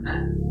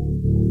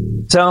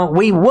 So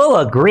we will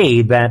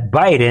agree that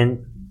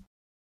Biden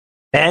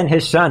and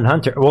his son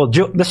Hunter,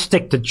 let's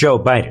stick to Joe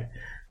Biden.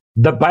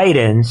 The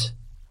Bidens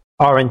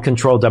are in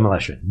controlled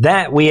demolition.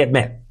 That we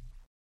admit.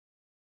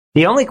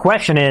 The only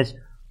question is,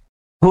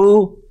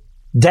 who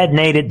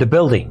detonated the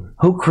building?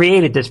 Who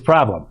created this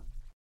problem?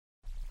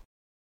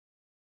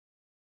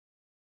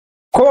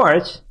 Of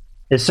course,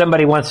 if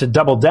somebody wants to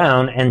double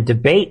down and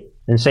debate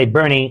and say,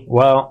 Bernie,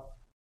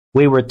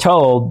 we were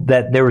told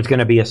that there was going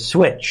to be a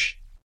switch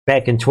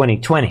back in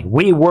 2020.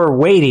 We were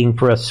waiting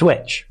for a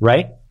switch,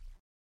 right?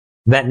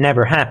 That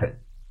never happened.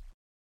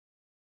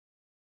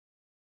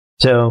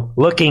 So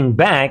looking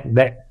back,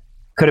 that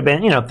could have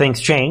been, things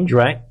change,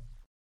 right?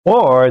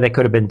 Or they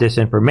could have been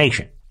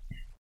disinformation.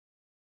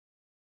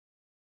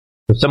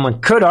 So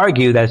someone could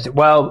argue that,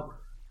 well,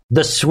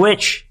 the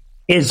switch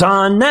is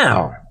on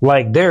now.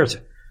 Like because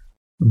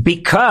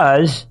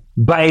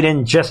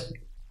Biden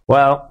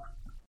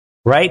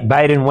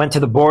Biden went to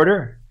the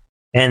border.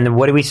 And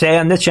what do we say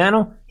on this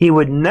channel? He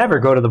would never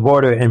go to the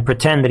border and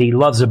pretend that he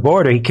loves the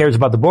border, he cares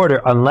about the border,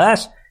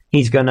 unless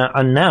he's going to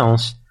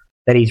announce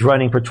that he's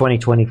running for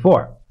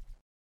 2024.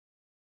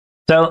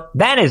 So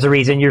that is the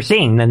reason you're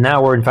seeing that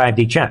now we're in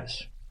 5D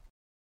chess.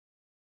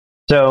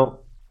 So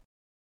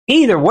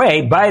either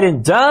way,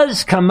 Biden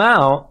does come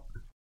out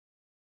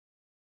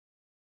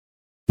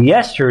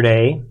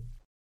yesterday.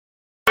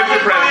 Mr.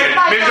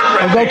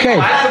 President, Okay.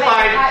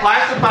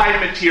 classified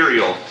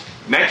material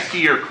next to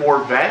your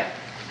Corvette.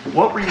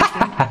 What were you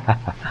thinking?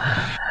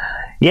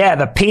 Yeah,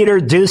 the Peter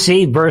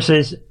Doocy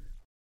versus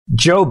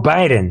Joe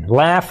Biden.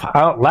 Laugh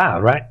out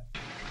loud, right?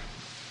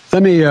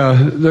 Let me,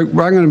 I'm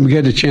going to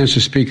get a chance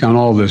to speak on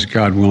all this,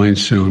 God willing,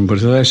 soon. But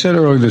as I said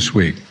earlier this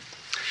week,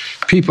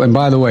 people, and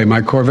by the way,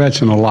 my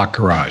Corvette's in a locked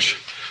garage.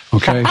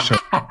 Okay? So.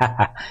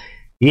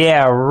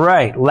 Yeah,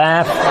 right.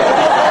 Laugh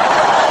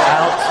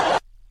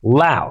out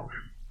loud.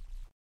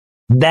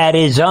 That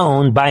is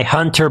owned by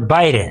Hunter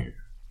Biden.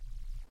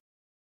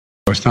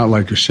 It's not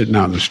like you're sitting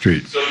out in the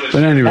street.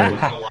 But anyway.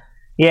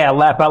 Yeah,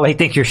 laugh out loud. He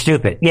thinks you're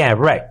stupid. Yeah,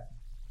 right.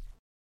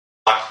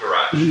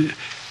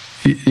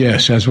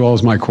 Yes, as well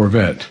as my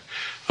Corvette.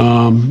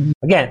 Again,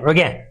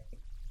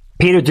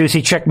 Peter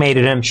Doocy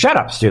checkmated him. Shut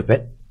up,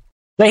 stupid.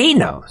 But he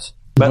knows.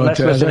 But let's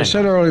as I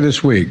said earlier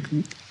this week,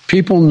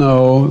 people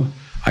know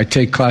I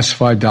take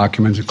classified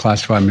documents and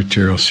classified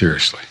material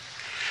seriously.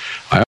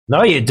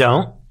 No, you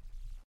don't.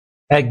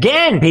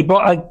 Again,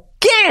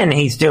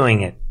 he's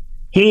doing it.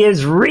 He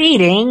is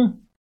reading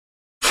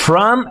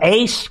from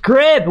a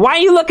script. Why are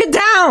you looking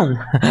down?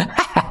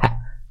 I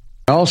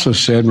also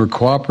said we're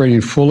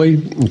cooperating fully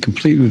and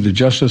completely with the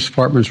Justice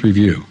Department's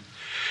review.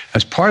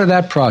 As part of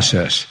that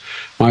process,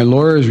 my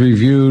lawyers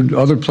reviewed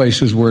other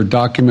places where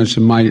documents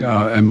from my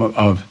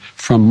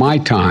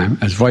time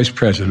as vice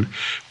president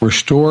were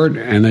stored,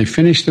 and they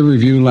finished the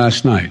review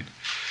last night.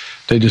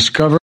 They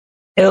discovered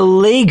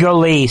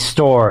illegally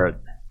stored.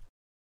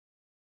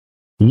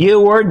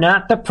 You were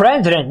not the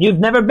president. You've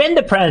never been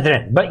the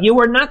president, but you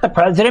were not the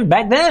president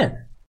back then.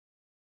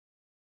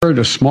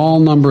 A small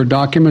number of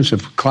documents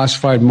of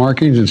classified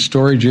markings in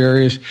storage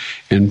areas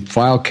and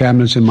file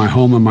cabinets in my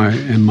home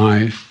and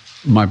my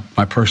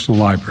personal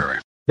library.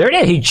 There it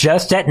is. He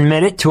just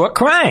admitted to a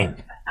crime.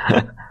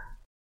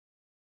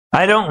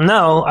 I don't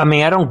know. I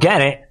mean, I don't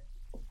get it.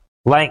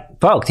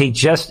 Like, folks, he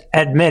just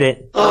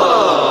admitted to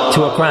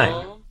a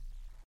crime.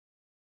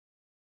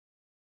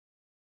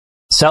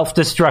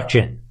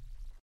 Self-destruction.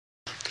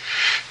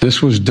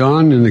 This was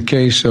done in the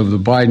case of the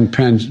Biden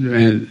Penn.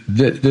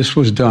 This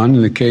was done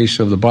in the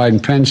case of the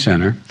Biden Penn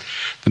Center.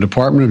 The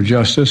Department of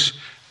Justice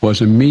was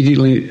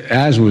immediately,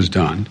 as was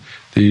done,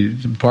 the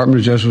Department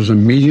of Justice was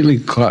immediately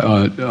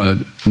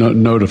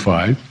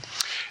notified,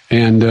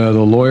 and the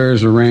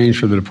lawyers arranged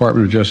for the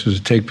Department of Justice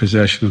to take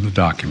possession of the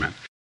document.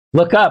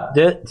 Look up.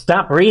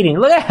 Stop reading.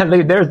 Look at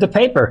it. There's the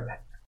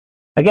paper.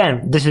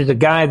 Again, this is a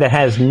guy that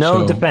has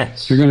no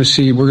defense. We're going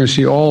to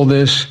see all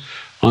this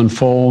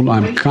unfold.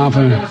 I'm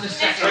confident.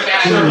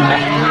 Thank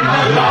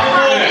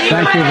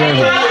you very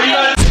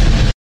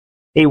much.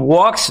 He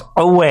walks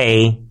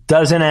away,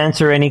 doesn't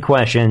answer any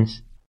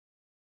questions.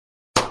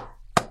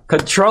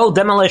 Controlled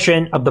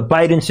demolition of the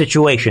Biden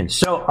situation.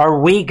 So are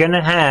we going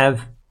to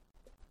have,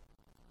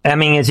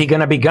 is he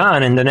going to be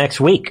gone in the next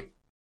week?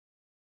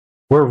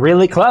 We're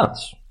really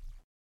close.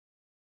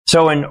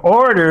 So in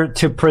order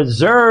to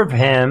preserve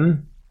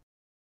him,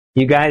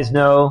 you guys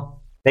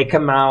know, they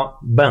come out,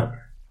 boom.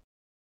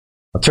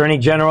 Attorney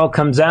General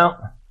comes out,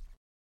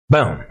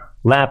 boom.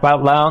 Laugh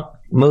out loud,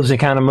 moves and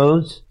kind of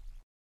moves.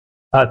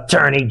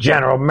 Attorney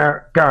General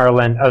Merrick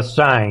Garland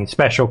assigned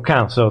special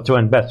counsel to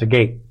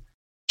investigate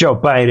Joe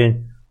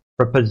Biden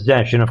for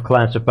possession of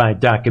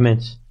classified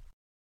documents.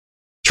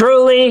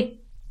 Truly,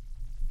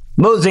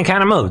 moves and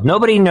kind of moves.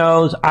 Nobody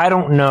knows. I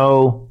don't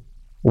know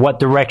what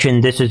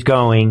direction this is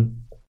going.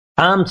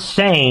 I'm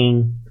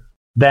saying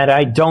that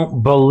I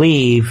don't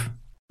believe.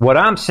 What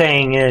I'm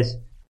saying is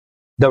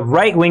the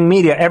right-wing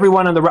media,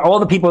 everyone on all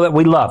the people that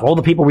we love, all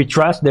the people we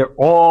trust, they're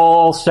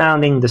all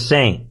sounding the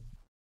same.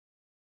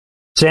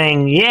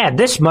 Saying, yeah,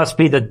 this must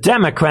be the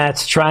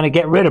Democrats trying to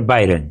get rid of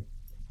Biden.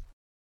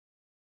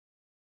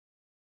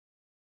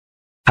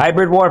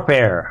 Hybrid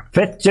warfare,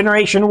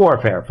 fifth-generation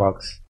warfare,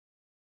 folks.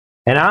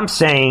 And I'm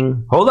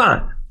saying, hold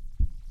on.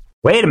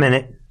 Wait a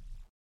minute.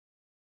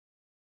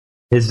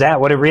 Is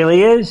that what it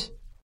really is?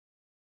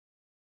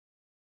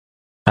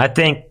 I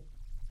think,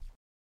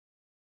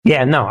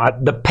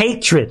 the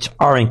Patriots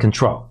are in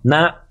control,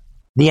 not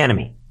the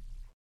enemy.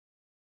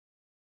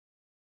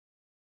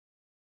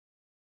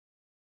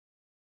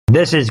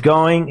 This is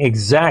going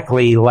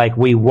exactly like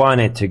we want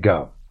it to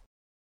go.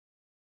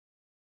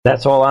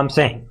 That's all I'm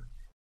saying.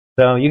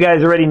 So you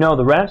guys already know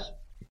the rest.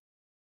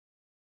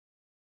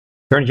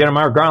 Attorney General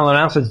Merrick Garland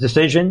announced his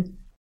decision,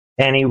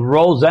 and he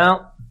rolls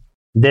out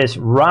this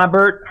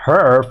Robert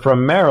Hur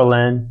from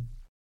Maryland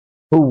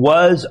who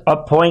was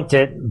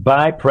appointed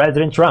by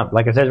President Trump.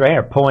 Like I said right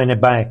here, appointed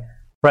by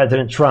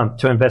President Trump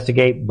to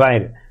investigate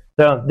Biden.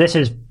 So this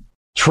is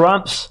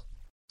Trump's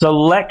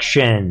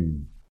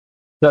selection.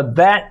 So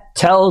that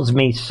tells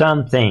me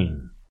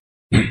something.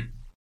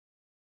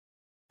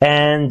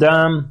 And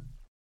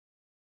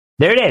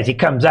there it is. He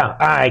comes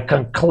out. I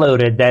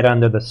concluded that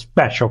under the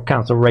special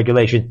counsel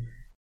regulation.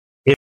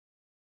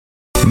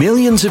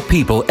 Millions of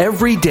people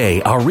every day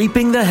are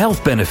reaping the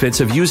health benefits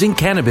of using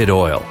cannabis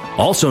oil,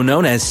 also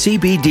known as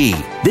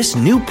CBD. This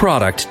new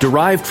product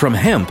derived from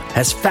hemp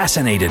has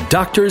fascinated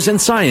doctors and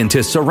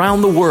scientists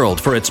around the world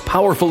for its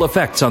powerful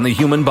effects on the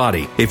human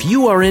body. If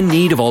you are in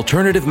need of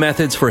alternative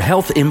methods for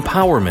health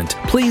empowerment,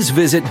 please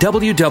visit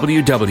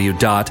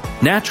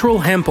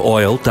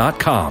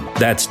www.naturalhempoil.com.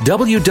 That's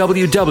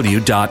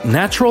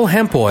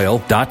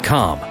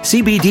www.naturalhempoil.com.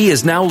 CBD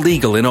is now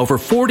legal in over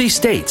 40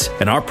 states,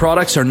 and our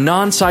products are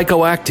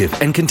non-psychoactive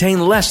and contain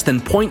less than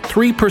 0.3%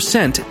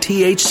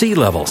 THC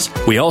levels.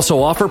 We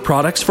also offer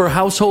products for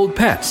household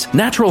pets.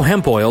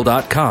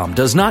 NaturalHempOil.com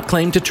does not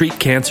claim to treat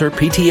cancer,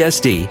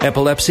 PTSD,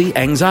 epilepsy,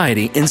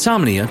 anxiety,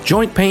 insomnia,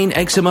 joint pain,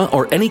 eczema,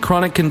 or any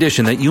chronic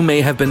condition that you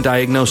may have been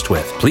diagnosed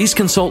with. Please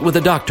consult with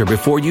a doctor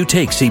before you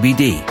take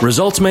CBD.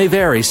 Results may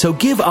vary, so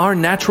give our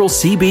natural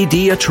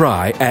CBD a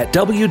try at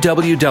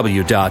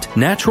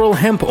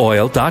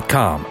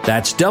www.naturalhempoil.com.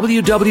 That's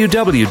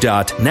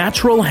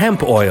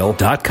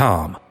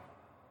www.naturalhempoil.com.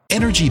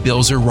 Energy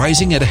bills are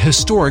rising at a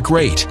historic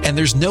rate, and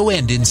there's no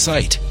end in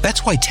sight.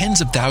 That's why tens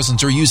of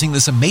thousands are using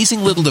this amazing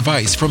little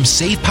device from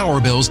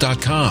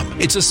SavePowerBills.com.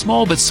 It's a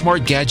small but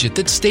smart gadget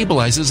that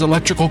stabilizes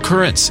electrical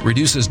currents,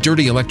 reduces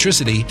dirty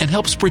electricity, and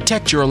helps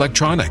protect your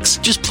electronics.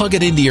 Just plug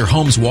it into your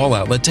home's wall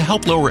outlet to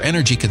help lower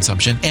energy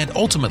consumption and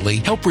ultimately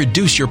help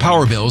reduce your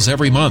power bills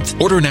every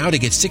month. Order now to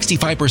get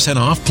 65%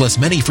 off plus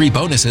many free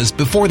bonuses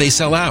before they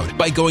sell out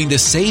by going to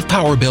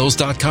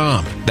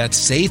SavePowerBills.com.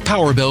 That's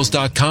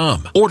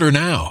SavePowerBills.com. Order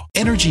now.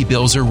 Energy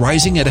bills are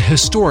rising at a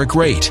historic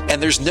rate,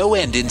 and there's no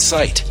end in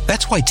sight.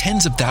 That's why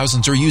tens of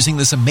thousands are using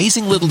this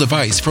amazing little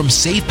device from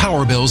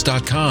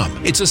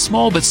SavePowerBills.com. It's a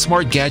small but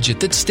smart gadget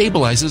that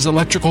stabilizes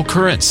electrical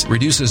currents,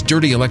 reduces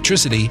dirty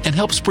electricity, and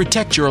helps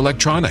protect your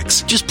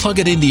electronics. Just plug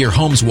it into your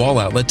home's wall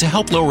outlet to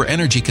help lower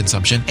energy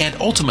consumption and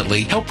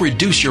ultimately help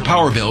reduce your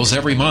power bills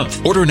every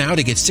month. Order now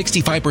to get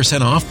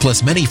 65% off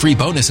plus many free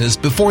bonuses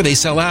before they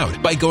sell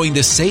out by going to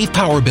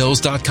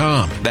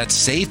SavePowerBills.com.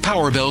 That's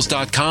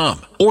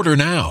SavePowerBills.com. Order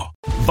now.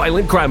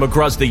 Violent crime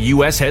across the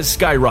U.S. has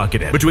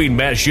skyrocketed. Between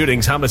mass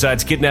shootings,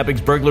 homicides, kidnappings,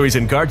 burglaries,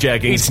 and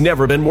carjackings, it's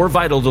never been more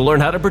vital to learn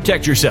how to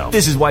protect yourself.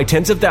 This is why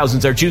tens of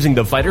thousands are choosing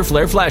the Fighter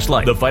Flare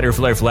flashlight. The Fighter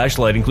Flare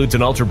flashlight includes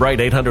an ultra-bright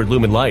 800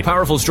 lumen light,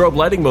 powerful strobe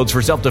lighting modes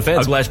for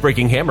self-defense, a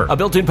glass-breaking hammer, a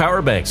built-in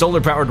power bank,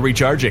 solar-powered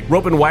recharging,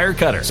 rope and wire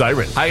cutter,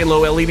 siren, high and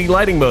low LED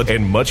lighting mode,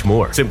 and much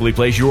more. Simply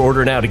place your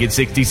order now to get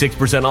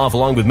 66% off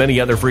along with many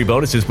other free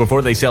bonuses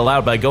before they sell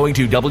out by going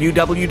to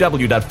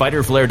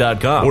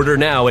www.fighterflare.com. Order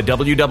now at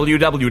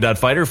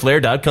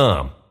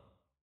www.fighterflare.com.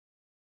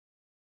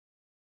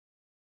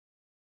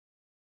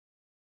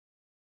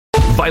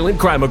 Violent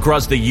crime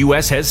across the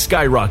U.S. has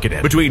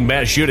skyrocketed. Between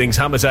mass shootings,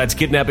 homicides,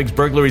 kidnappings,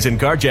 burglaries, and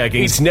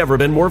carjackings, it's never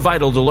been more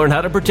vital to learn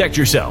how to protect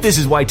yourself. This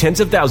is why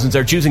tens of thousands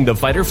are choosing the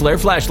Fighter Flare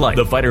flashlight.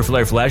 The Fighter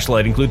Flare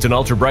flashlight includes an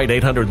ultra-bright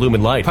 800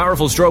 lumen light,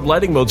 powerful strobe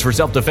lighting modes for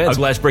self-defense, a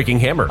glass-breaking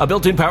hammer, a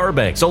built-in power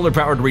bank,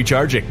 solar-powered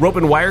recharging, rope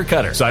and wire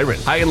cutter, siren,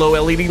 high and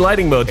low LED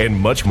lighting mode, and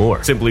much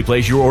more. Simply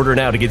place your order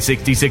now to get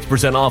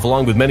 66% off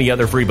along with many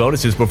other free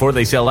bonuses before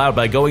they sell out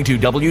by going to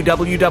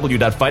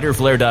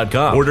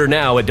www.fighterflare.com. Order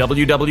now at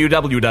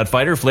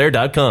www.fighterflare.com.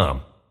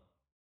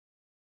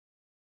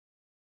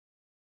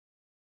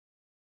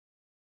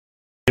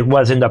 It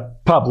was in the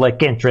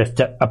public interest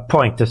to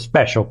appoint a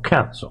special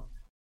counsel.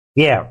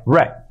 Yeah,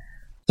 right.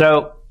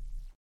 So,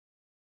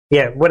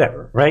 yeah,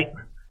 whatever, right?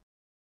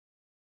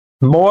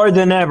 More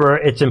than ever,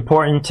 it's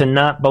important to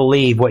not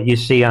believe what you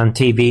see on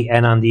TV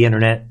and on the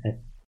internet.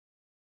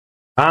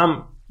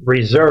 I'm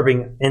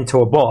reserving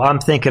into a bowl. I'm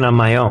thinking on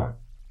my own.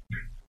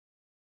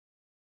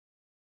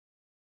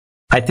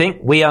 I think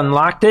we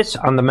unlocked this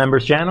on the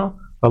members channel,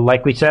 but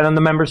like we said on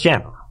the members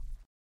channel,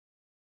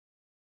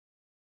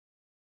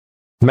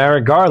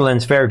 Merrick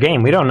Garland's fair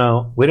game. We don't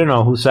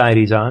know whose side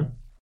he's on.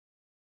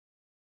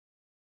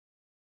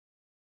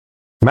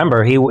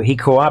 Remember, he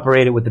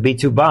cooperated with the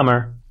B-2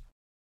 bomber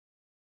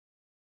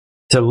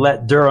to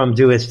let Durham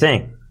do his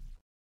thing.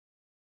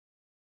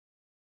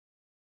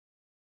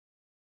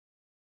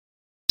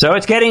 So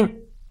it's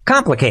getting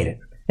complicated.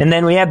 And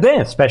then we have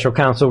this special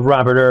counsel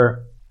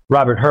Robert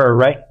Hur,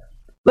 right?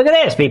 Look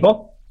at this,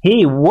 people.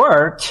 He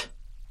worked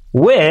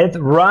with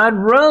Rod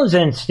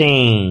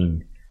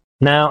Rosenstein.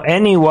 Now,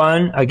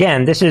 anyone,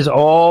 again, this is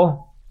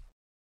all,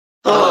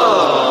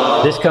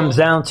 this comes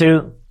down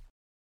to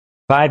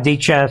 5D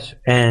chess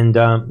and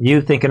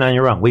you thinking on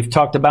your own. We've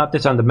talked about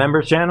this on the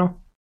members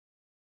channel.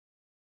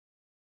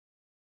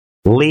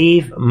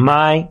 Leave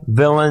my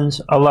villains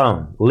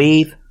alone.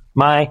 Leave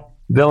my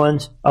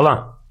villains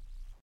alone.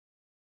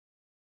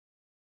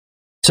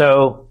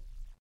 So,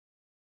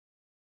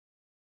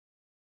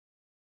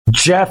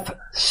 Jeff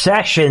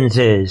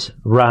Sessions'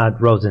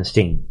 Rod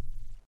Rosenstein.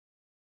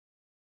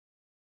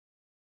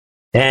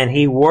 And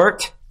he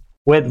worked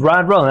with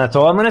Rod Rosenstein. That's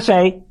all I'm going to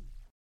say.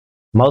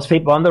 Most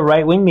people on the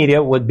right-wing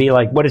media would be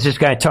like, what is this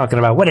guy talking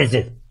about? What is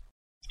it?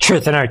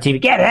 Truth in our TV.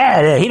 Get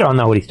out of here. He don't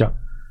know what he's talking.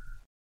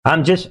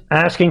 I'm just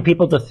asking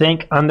people to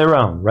think on their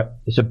own. Right?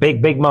 It's a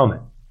big, big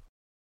moment.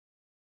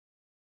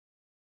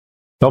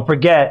 Don't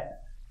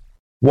forget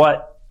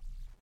what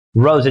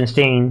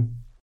Rosenstein,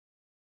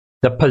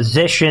 the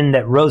position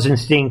that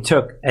Rosenstein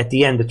took at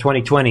the end of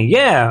 2020.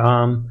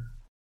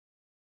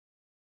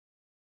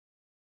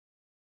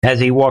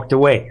 As he walked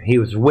away,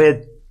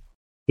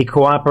 he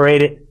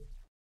cooperated.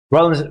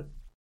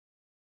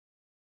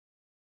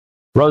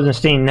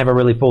 Rosenstein never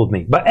really fooled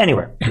me. But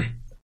anyway,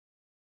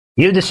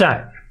 you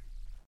decide.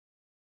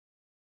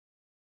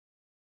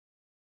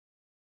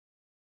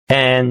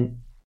 And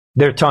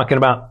they're talking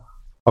about,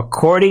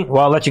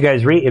 I'll let you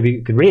guys read, if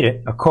you could read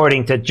it.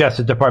 According to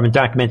Justice Department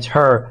documents,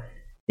 Her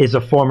is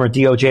a former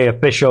DOJ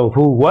official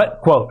who,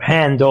 quote,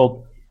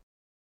 handled,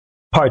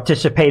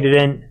 participated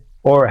in,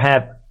 or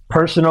have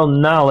personal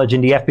knowledge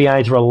in the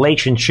FBI's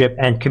relationship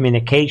and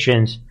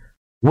communications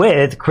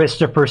with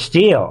Christopher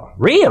Steele.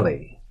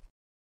 Really?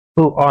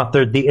 Who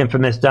authored the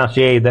infamous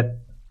dossier that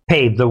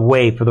paved the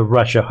way for the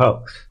Russia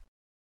hoax.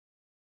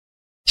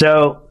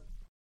 So,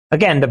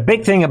 again, the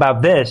big thing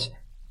about this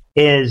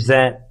is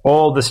that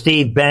all the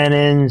Steve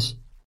Bannons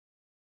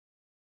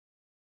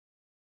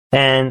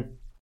and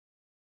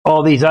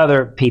all these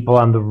other people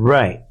on the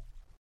right,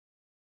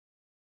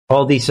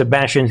 all these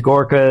Sebastian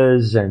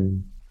Gorkas,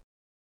 and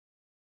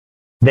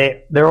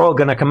they're all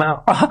going to come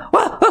out.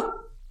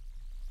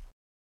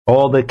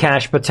 All the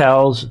Kash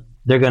Patels,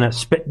 they're going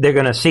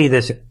to see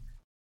this.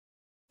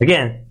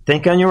 Again,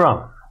 think on your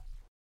own.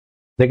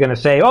 They're going to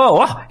say,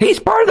 he's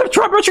part of the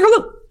Trump Russia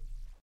collusion.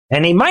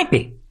 And he might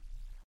be.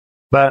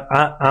 But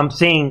I'm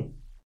seeing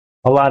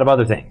a lot of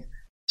other things.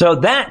 So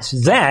that's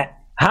that.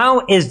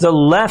 How is the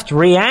left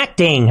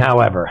reacting,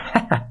 however?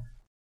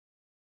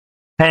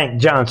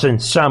 Hank Johnson,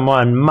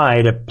 someone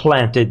might have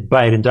planted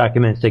Biden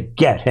documents to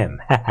get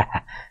him.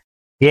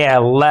 Yeah,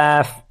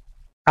 laugh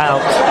out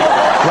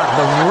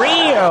loud. The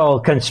real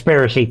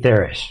conspiracy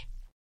theorists.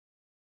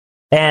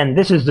 And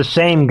this is the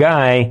same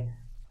guy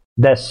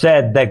that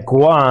said that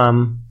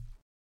Guam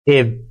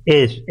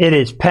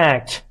is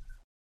packed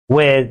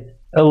with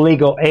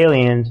illegal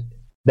aliens,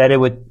 that it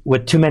would,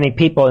 with too many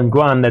people in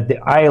Guam, that the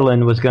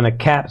island was going to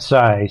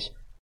capsize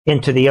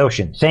into the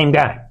ocean. Same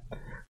guy.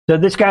 So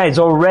this guy is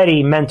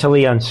already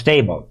mentally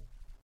unstable.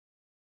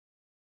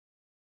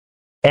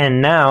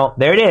 And now,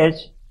 there it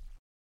is.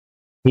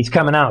 He's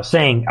coming out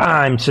saying,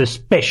 I'm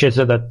suspicious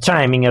of the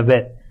timing of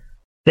it.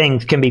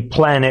 Things can be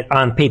planted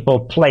on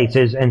people,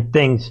 places, and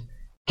things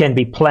can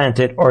be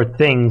planted, or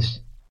things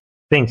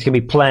can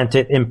be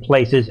planted in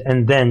places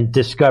and then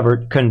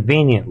discovered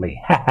conveniently.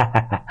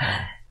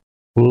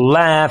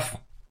 Laugh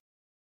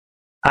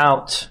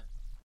out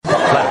loud.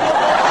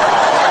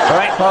 All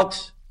right,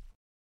 folks.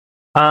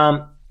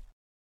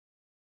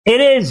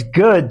 It is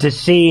good to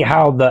see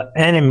how the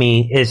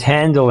enemy is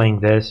handling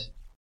this.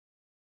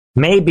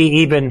 Maybe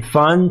even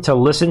fun to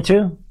listen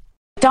to.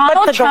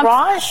 Donald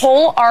Trump's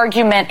whole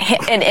argument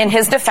in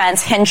his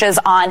defense hinges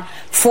on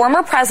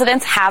former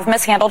presidents have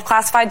mishandled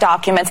classified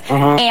documents,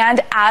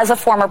 and as a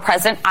former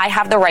president, I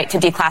have the right to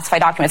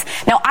declassify documents.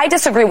 Now, I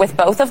disagree with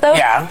both of those,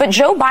 but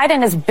Joe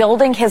Biden is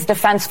building his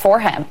defense for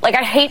him. Like,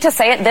 I hate to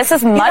say it, this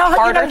is much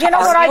harder to argue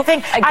what I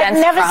think I've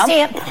never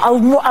seen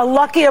a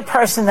luckier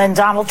person than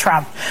Donald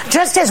Trump.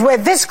 Just as we're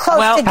this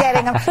close to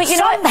getting him,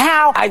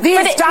 somehow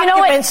these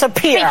documents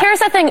appear. But here's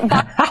the thing.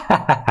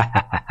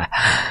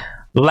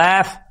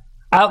 Laugh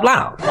out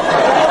loud.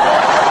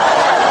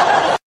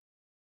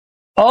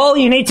 All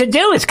you need to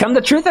do is come to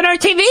Truth in Our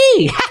TV.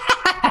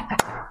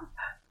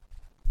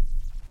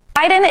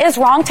 Biden is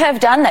wrong to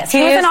have done this.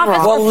 He was in office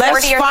for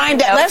 40 years.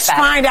 Let's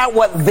find out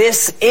what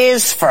this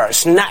is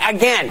first. Now,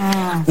 again,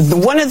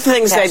 one of the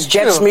things that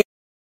gets me...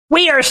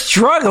 We are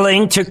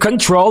struggling to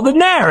control the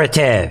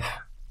narrative.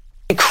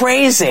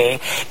 Crazy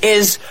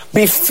is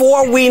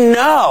before we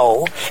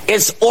know,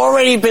 it's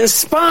already been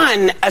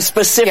spun a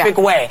specific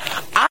way.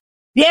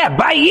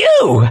 By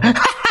you.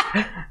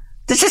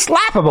 This is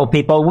laughable,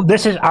 people.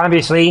 This is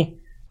obviously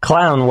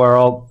clown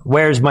world.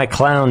 Where's my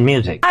clown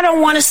music? I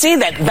don't want to see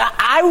that.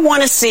 I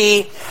want to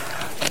see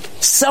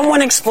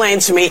someone explain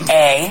to me,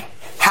 A,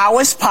 how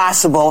it's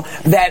possible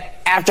that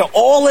after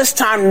all this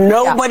time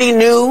nobody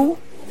knew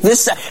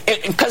this.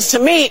 Because to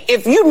me,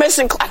 if you're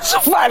missing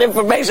classified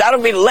information, I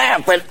don't mean to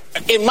laugh, but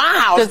in my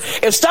house,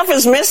 if stuff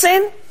is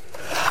missing,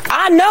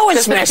 I know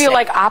it's missing. Does it feel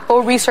like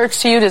Oppo research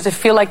to you? Does it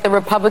feel like the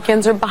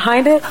Republicans are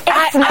behind it?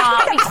 It's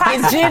not.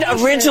 It did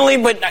originally,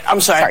 but I'm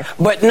sorry,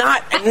 but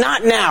not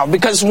now.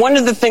 Because one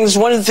of the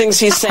things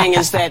he's saying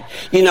is that,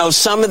 you know,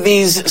 some of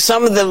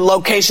the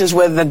locations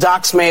where the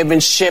docs may have been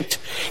shipped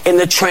in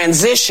the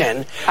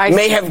transition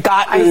may have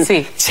gotten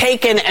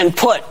taken and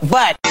put.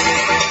 But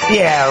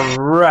yeah,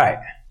 right.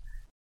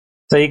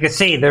 So you can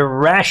see they're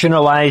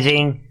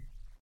rationalizing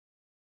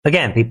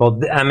again,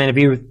 people, I mean, if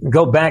you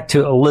go back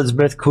to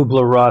Elizabeth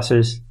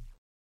Kubler-Ross's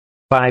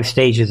 5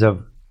 stages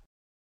of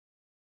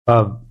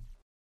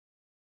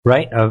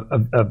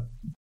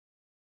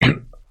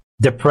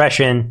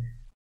depression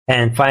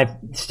and 5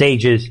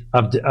 stages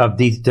of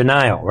these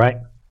denial, right?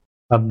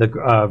 Of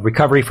the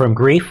recovery from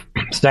grief,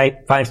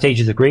 5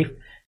 stages of grief,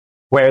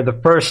 where the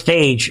first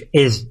stage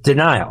is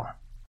denial.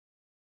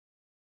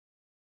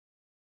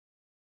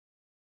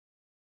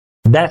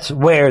 That's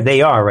where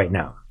they are right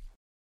now.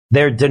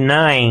 They're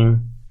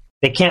denying,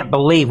 they can't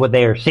believe what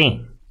they are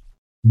seeing.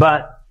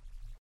 But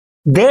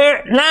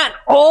they're not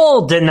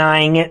all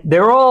denying it.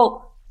 They're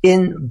all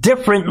in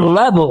different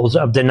levels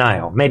of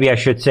denial, maybe I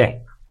should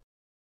say.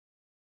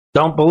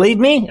 Don't believe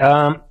me?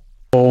 I'm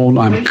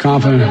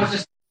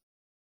confident.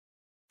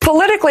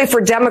 Politically,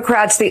 for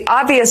Democrats, the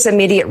obvious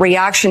immediate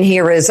reaction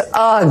here is,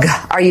 ugh,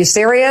 are you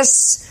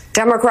serious?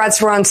 Democrats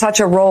were on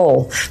such a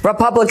roll.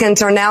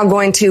 Republicans are now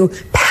going to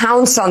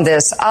pounce on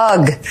this.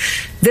 Ugh.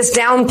 This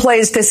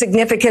downplays the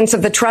significance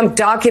of the Trump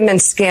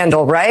documents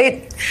scandal,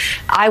 right?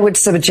 I would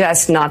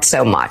suggest not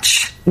so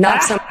much.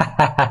 Not so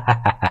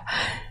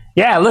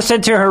Yeah,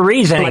 listen to her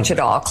reasoning. Much at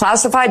all.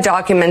 Classified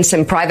documents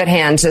in private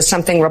hands is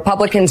something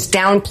Republicans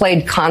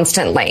downplayed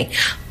constantly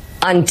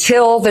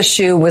until the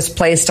shoe was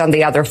placed on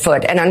the other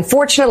foot. And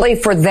unfortunately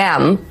for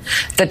them,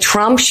 the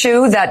Trump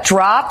shoe that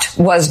dropped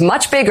was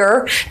much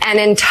bigger and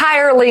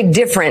entirely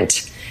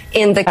different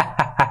in the...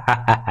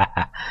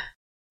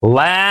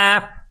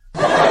 Laugh.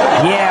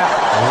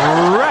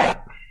 Yeah, right.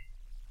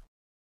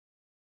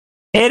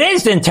 It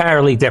is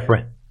entirely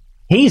different.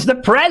 He's the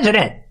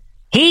president.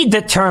 He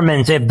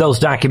determines if those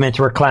documents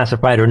were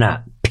classified or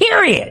not.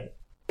 Period.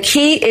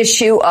 Key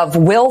issue of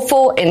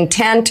willful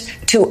intent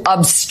to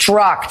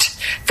obstruct.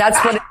 That's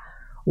what...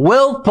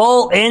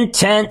 Willful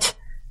intent.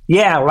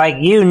 Yeah, like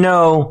you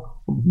know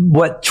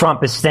what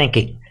Trump is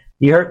thinking.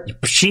 You heard,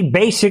 she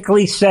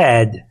basically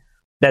said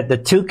that the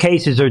 2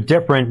 cases are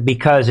different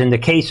because in the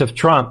case of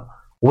Trump,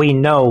 we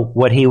know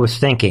what he was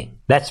thinking.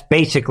 That's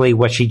basically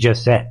what she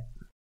just said.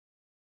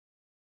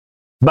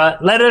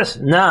 But let us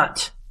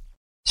not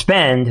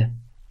spend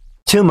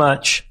too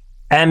much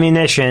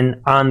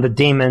ammunition on the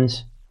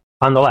demons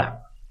on the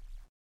left.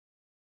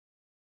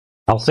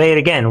 I'll say it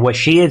again. What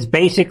she is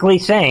basically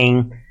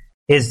saying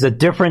is the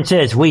difference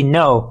is we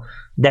know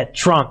that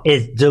Trump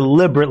is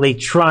deliberately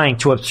trying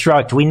to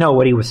obstruct. We know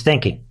what he was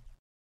thinking.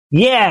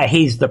 Yeah,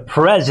 he's the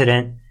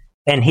president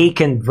and he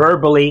can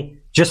verbally,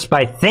 just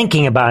by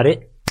thinking about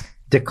it,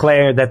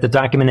 declare that the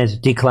document is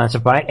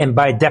declassified. And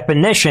by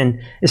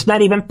definition, it's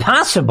not even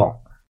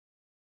possible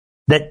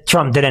that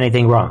Trump did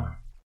anything wrong.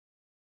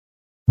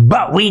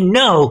 But we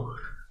know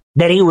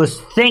that he was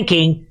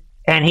thinking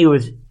and he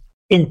was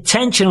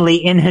intentionally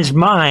in his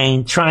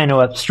mind trying to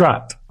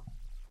obstruct.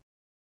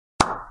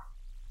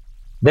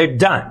 They're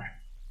done.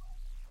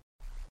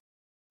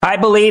 I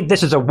believe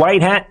this is a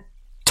white hat,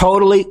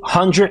 totally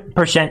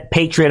 100%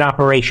 Patriot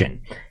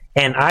operation.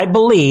 And I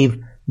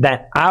believe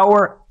that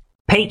our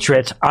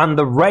patriots on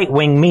the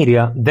right-wing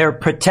media, they're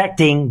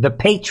protecting the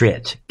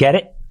patriots. Get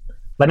it?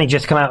 Let me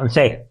just come out and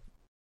say it.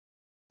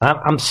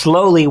 I'm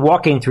slowly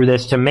walking through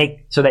this to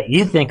make so that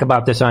you think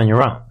about this on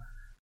your own.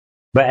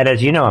 But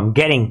as you know, I'm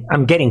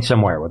getting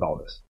somewhere with all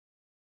this.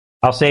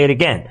 I'll say it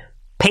again.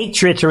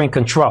 Patriots are in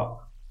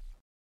control.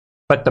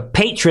 But the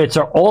patriots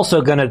are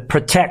also going to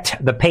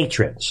protect the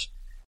patriots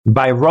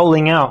by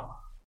rolling out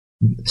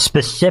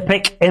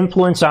specific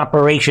influence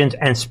operations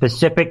and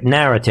specific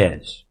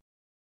narratives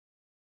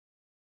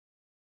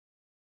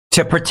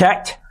to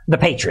protect the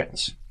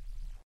patriots.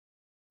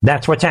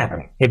 That's what's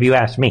happening, if you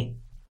ask me.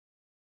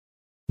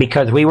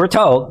 Because we were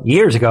told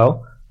years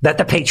ago that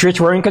the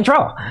patriots were in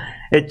control.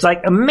 It's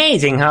like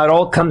amazing how it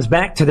all comes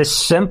back to this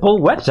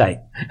simple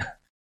website.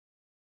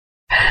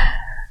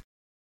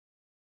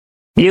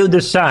 You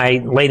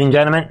decide, ladies and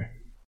gentlemen.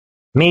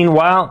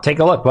 Meanwhile, take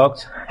a look,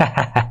 folks.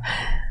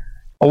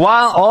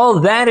 While all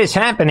that is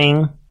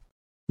happening,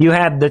 you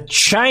have the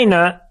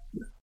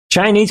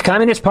Chinese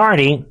Communist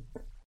Party.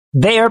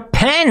 They are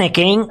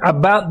panicking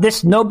about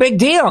this no big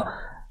deal.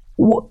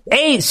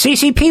 Hey,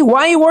 CCP,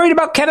 why are you worried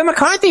about Kevin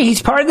McCarthy?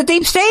 He's part of the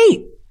deep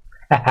state.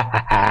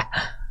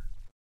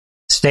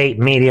 State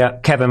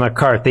media, Kevin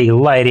McCarthy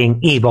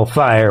lighting evil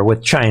fire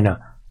with China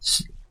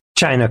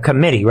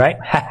committee, right?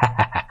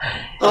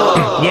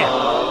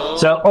 Yeah.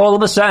 So all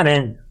of a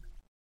sudden,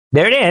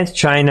 there it is.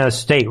 China's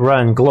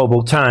state-run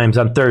Global Times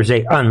on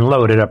Thursday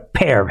unloaded a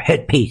pair of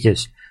hit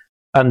pieces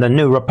on the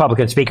new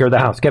Republican Speaker of the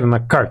House, Kevin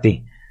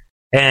McCarthy.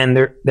 And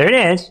there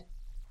it is.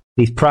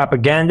 These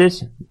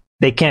propagandists,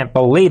 they can't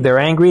believe they're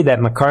angry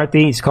that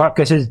McCarthy's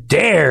caucuses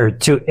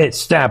dared to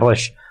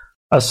establish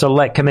a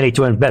select committee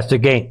to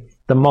investigate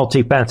the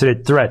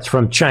multifaceted threats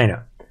from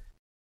China.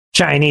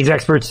 Chinese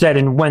experts said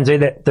on Wednesday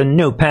that the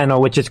new panel,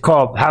 which is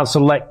called House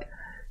Select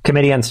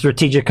Committee on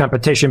Strategic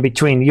Competition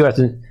between the U.S.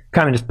 and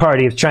Communist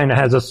Party of China,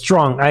 has a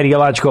strong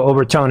ideological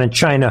overtone, and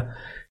China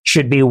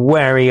should be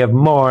wary of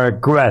more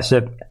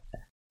aggressive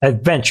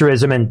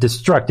adventurism and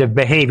destructive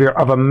behavior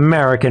of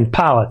American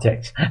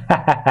politics.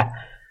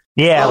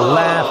 Yeah,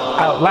 laugh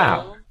out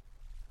loud.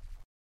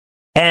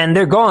 And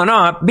they're going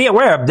on. Be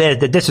aware of this,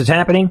 that this is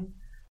happening.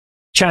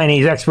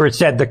 Chinese experts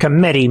said the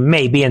committee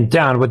may be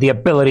endowed with the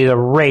ability to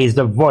raise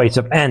the voice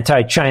of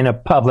anti-China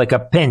public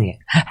opinion.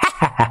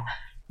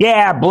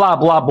 Yeah, blah,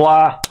 blah,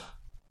 blah.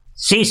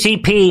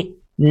 CCP,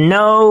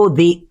 know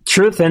the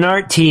Truth and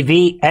Art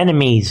TV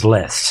enemies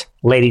list.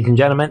 Ladies and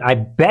gentlemen, I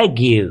beg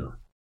you,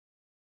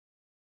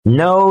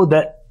 know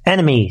the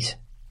enemies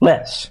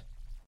list.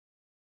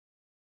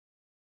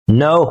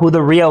 Know who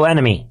the real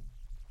enemy.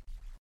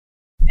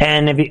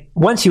 And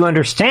once you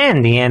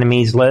understand the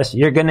enemies list,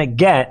 you're going to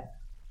get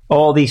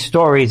all these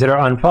stories that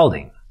are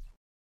unfolding.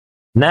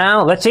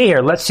 Now, let's see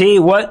here. Let's see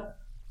what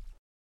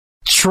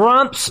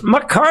Trump's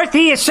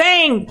McCarthy is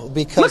saying.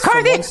 Because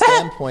McCarthy. From one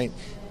standpoint,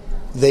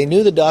 they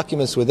knew the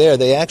documents were there.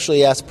 They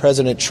actually asked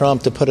President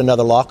Trump to put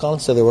another lock on them,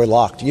 so they were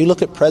locked. You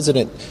look at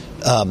President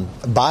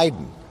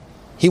Biden.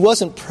 He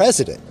wasn't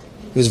president.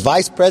 He was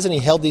vice president.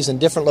 He held these in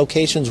different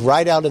locations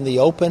right out in the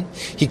open.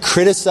 He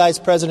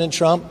criticized President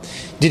Trump.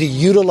 Did he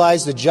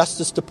utilize the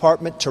Justice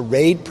Department to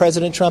raid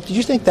President Trump? Did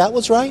you think that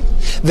was right?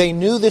 They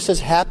knew this has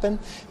happened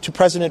to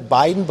President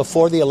Biden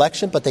before the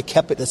election, but they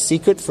kept it a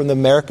secret from the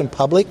American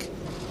public.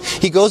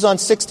 He goes on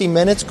 60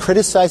 Minutes,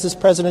 criticizes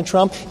President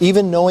Trump,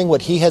 even knowing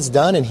what he has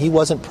done, and he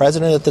wasn't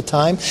president at the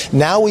time.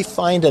 Now we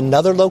find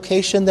another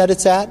location that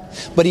it's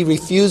at, but he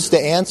refused to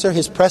answer.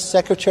 His press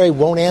secretary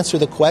won't answer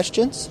the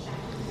questions.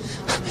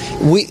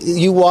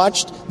 You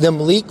watched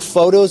them leak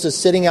photos of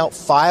sitting out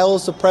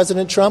files of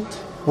President Trump.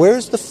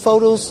 Where's the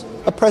photos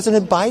of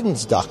President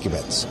Biden's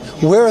documents?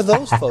 Where are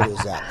those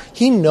photos at?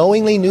 He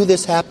knowingly knew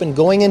this happened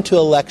going into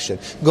election,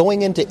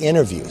 going into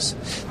interviews.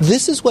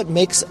 This is what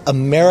makes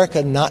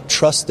America not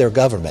trust their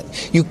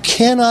government. You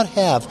cannot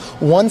have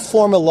one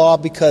form of law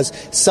because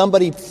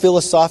somebody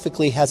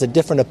philosophically has a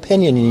different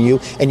opinion than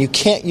you, and you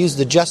can't use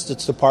the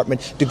Justice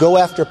Department to go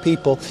after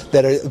people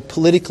that are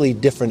politically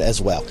different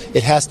as well.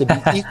 It has to be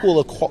equal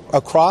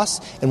across,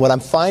 and what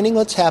I'm finding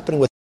what's happening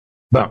with...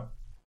 Well,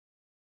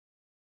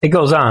 it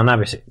goes on,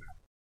 obviously.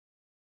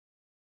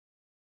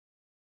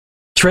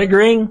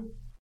 Triggering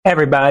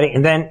everybody,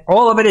 and then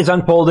all of it is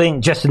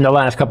unfolding just in the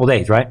last couple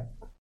days, right?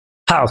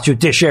 House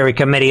Judiciary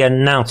Committee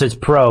announces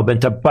probe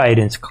into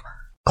Biden's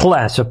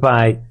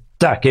classified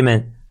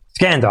document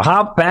scandal.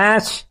 How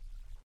fast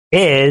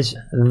is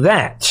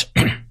that?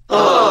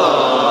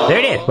 There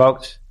it is,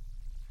 folks.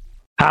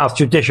 House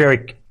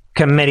Judiciary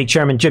Committee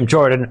Chairman Jim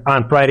Jordan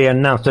on Friday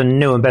announced a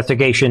new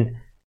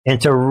investigation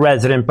into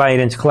President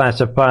Biden's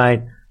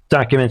classified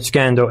document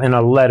scandal in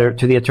a letter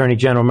to the Attorney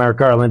General Merrick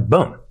Garland.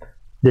 Boom.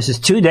 This is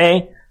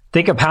today.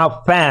 Think of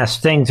how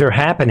fast things are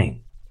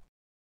happening.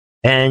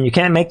 And you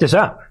can't make this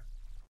up.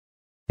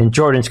 And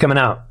Jordan's coming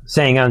out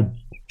saying on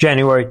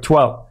January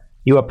 12th,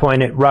 you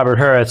appointed Robert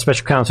Hur as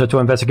special counsel to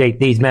investigate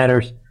these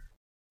matters.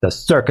 The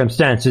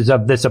circumstances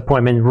of this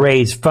appointment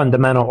raise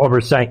fundamental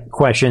oversight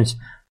questions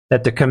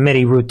that the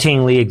committee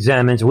routinely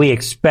examines. We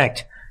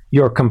expect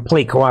your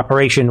complete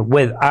cooperation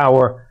with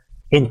our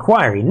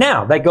inquiry.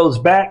 Now, that goes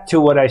back to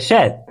what I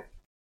said.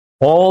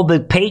 All the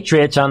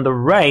patriots on the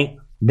right,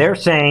 they're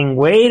saying,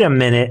 wait a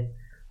minute,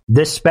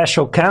 this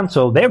special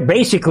counsel, they're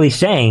basically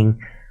saying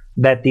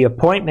that the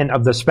appointment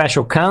of the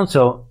special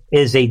counsel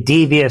is a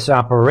devious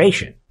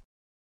operation.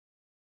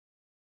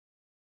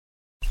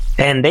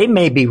 And they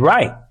may be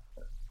right.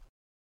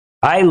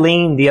 I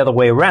lean the other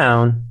way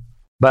around,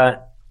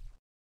 but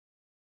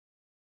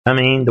I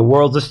mean, the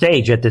world's a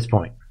stage at this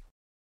point.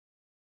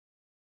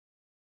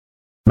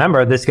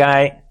 Remember, this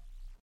guy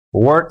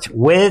worked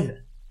with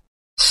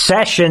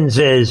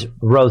Sessions'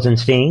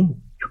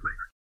 Rosenstein,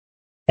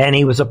 and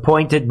he was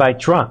appointed by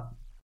Trump,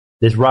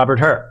 this Robert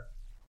Hur.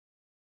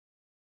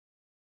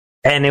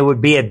 And it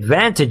would be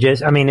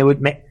advantages. I mean, it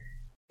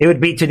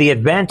would be to the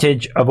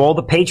advantage of all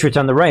the patriots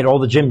on the right, all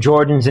the Jim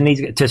Jordans and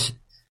these,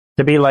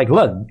 to be like,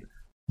 look,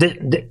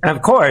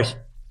 of course,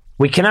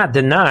 we cannot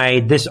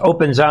deny this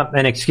opens up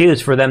an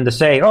excuse for them to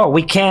say, oh,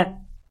 we can't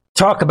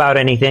talk about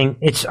anything.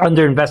 It's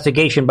under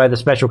investigation by the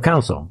special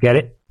counsel. Get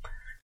it?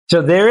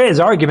 So there is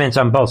arguments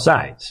on both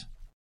sides.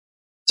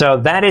 So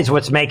that is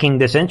what's making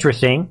this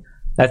interesting.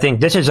 I think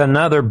this is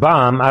another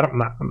bomb.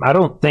 I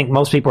don't think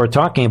most people are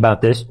talking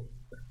about this.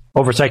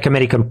 Oversight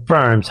Committee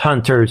confirms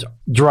Hunter's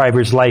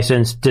driver's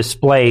license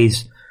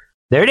displays.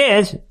 There it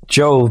is.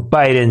 Joe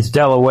Biden's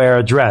Delaware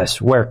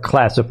address where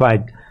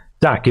classified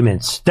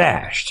documents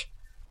stashed.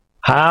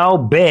 How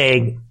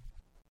big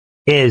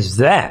is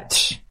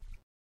that?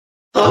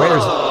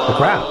 Where's the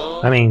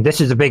crowd? I mean,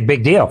 this is a big,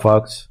 big deal,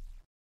 folks.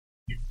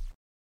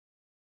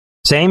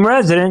 Same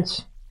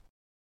residence.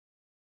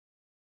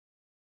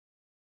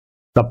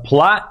 The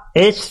plot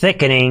is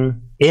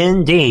thickening,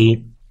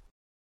 indeed.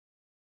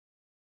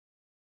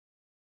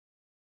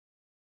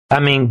 I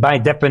mean, by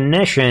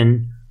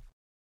definition,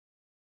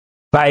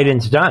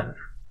 Biden's done.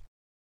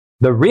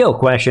 The real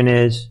question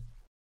is,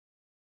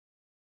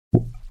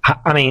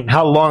 I mean,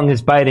 how long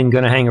is Biden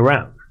going to hang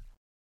around?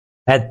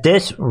 At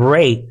this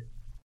rate,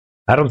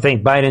 I don't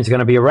think Biden's going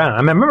to be around. I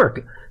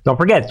remember, don't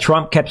forget,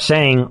 Trump kept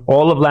saying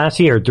all of last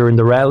year during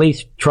the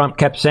rallies, Trump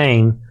kept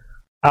saying,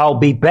 I'll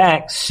be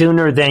back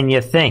sooner than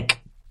you think.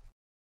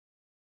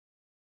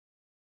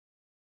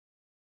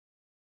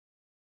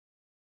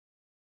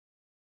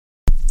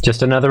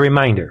 Just another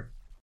reminder.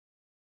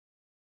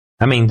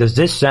 I mean, does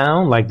this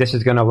sound like this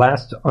is going to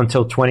last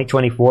until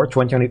 2024,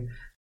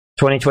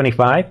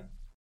 2025?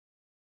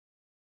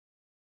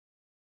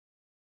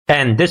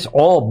 And this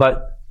all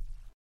but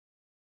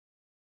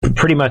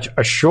pretty much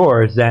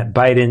assures that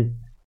Biden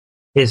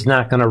is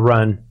not going to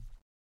run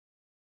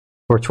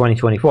for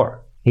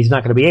 2024. He's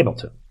not going to be able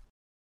to.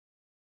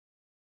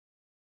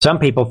 Some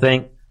people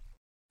think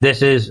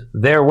this is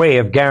their way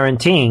of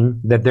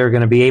guaranteeing that they're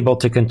going to be able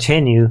to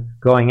continue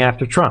going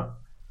after Trump,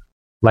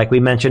 like we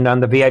mentioned on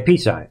the VIP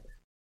side.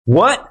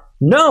 What?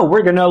 No,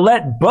 we're going to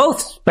let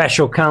both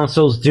special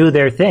counsels do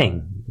their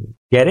thing.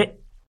 Get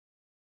it?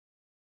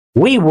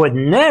 We would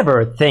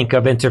never think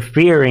of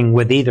interfering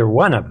with either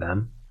one of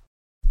them.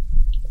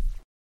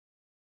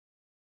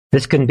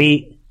 This could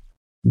be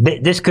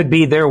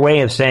their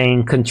way of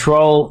saying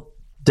control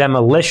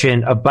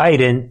demolition of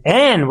Biden,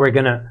 and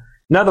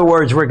in other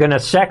words, we're going to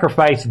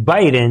sacrifice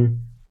Biden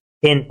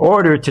in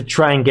order to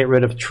try and get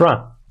rid of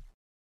Trump.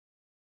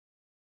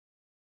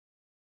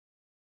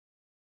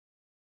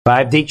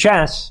 5D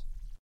chess.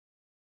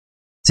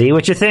 See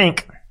what you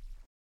think.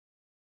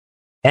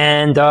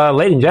 And,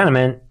 ladies and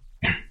gentlemen,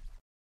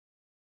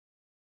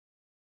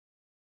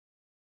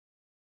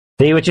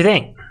 see what you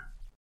think.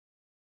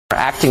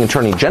 Acting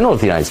Attorney General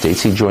of the United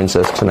States. He joins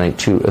us tonight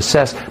to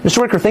assess.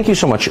 Mr. Wicker, thank you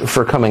so much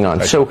for coming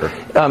on.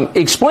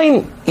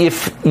 Explain,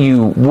 if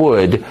you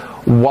would,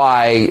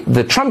 why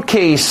the Trump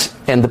case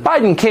and the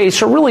Biden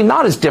case are really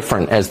not as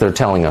different as they're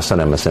telling us on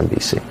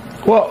MSNBC.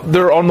 Well,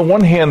 they're, on the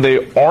one hand,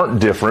 they aren't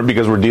different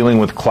because we're dealing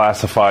with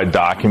classified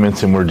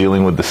documents and we're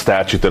dealing with the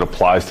statute that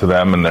applies to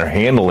them and their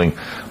handling.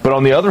 But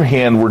on the other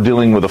hand, we're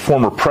dealing with a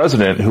former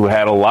president who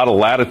had a lot of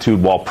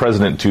latitude while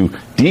president to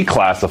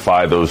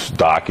declassify those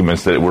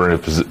documents that were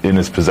in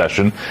his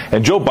possession.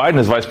 And Joe Biden,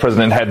 as vice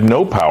president, had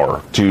no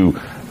power to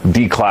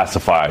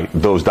declassify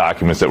those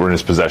documents that were in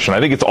his possession. I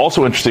think it's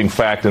also an interesting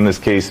fact in this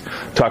case,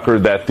 Tucker,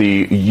 that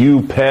the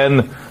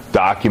UPenn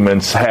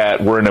documents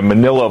were in a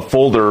manila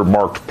folder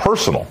marked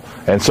personal.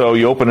 And so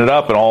you open it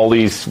up and all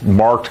these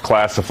marked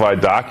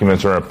classified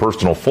documents are in a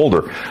personal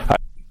folder.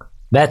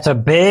 That's a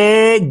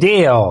big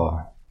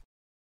deal.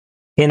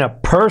 In a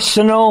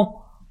personal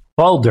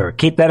folder.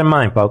 Keep that in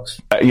mind,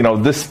 folks.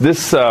 This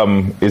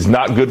is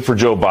not good for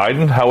Joe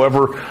Biden.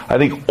 However, I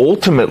think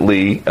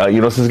ultimately,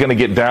 this is going to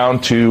get down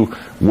to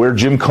where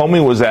Jim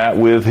Comey was at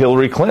with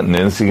Hillary Clinton.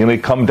 And it's going to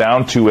come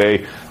down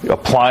to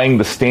applying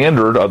the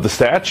standard of the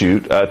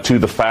statute to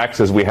the facts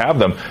as we have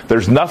them.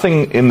 There's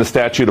nothing in the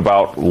statute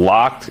about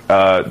locked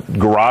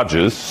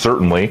garages,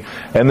 certainly.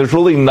 And there's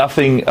really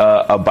nothing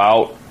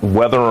about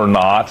whether or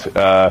not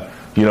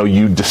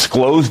you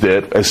disclosed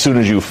it as soon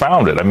as you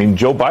found it. I mean,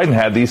 Joe Biden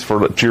had these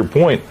for, to your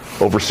point,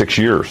 over 6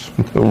 years.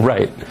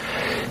 Right.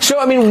 So,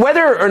 I mean,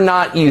 whether or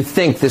not you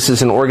think this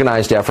is an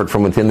organized effort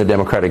from within the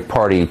Democratic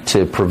Party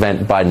to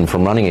prevent Biden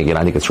from running again,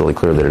 I think it's really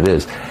clear that it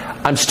is.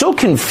 I'm still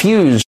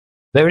confused.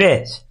 There it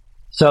is.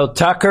 So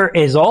Tucker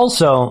is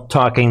also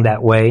talking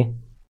that way,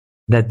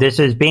 that this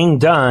is being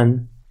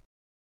done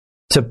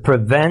to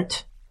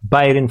prevent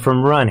Biden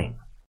from running.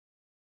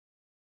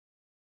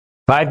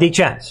 5D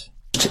chess.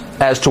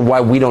 As to why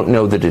we don't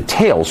know the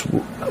details.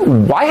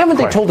 Why haven't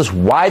they told us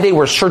why they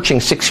were searching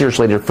 6 years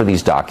later for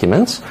these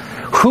documents?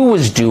 Who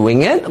was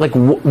doing it? Like,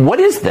 what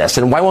is this?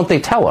 And why won't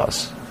they tell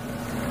us?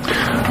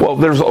 Well,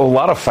 there's a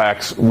lot of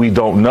facts we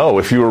don't know.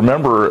 If you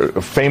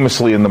remember,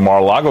 famously in the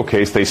Mar-a-Lago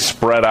case, they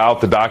spread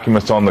out the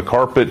documents on the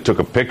carpet, took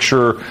a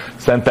picture,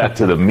 sent that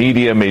to the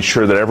media, made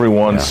sure that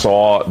everyone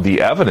saw the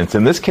evidence.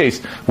 In this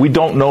case, we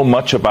don't know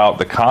much about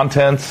the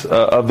contents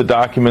of the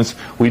documents.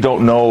 We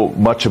don't know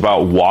much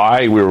about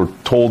why. We were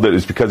told that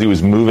it's because he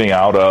was moving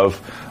out of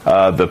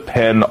the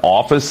Penn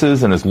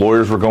offices and his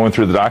lawyers were going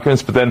through the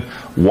documents. But then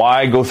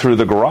why go through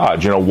the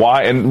garage?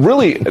 Why? And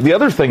really, the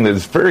other thing that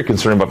is very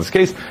concerning about this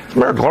case,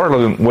 Merrick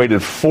Garland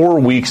waited 4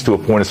 weeks to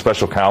appoint a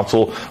special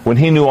counsel when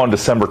he knew on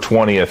December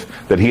 20th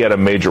that he had a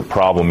major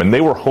problem. And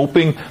they were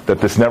hoping that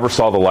this never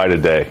saw the light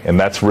of day. And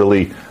that's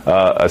really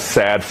a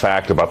sad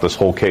fact about this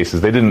whole case,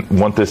 is they didn't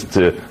want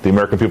the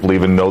American people to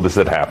even know this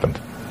had happened.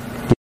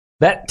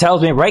 That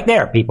tells me right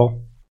there,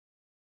 people.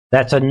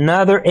 That's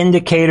another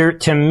indicator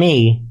to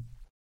me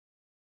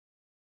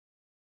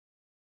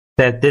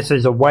that this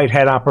is a white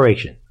hat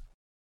operation.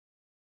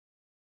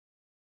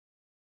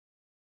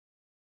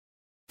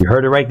 You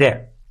heard it right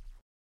there.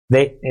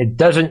 It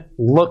doesn't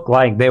look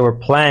like they were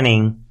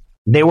planning.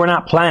 They were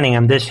not planning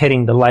on this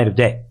hitting the light of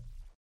day.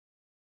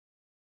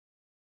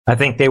 I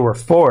think they were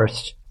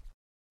forced.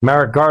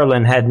 Merrick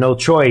Garland had no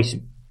choice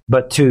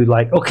but to,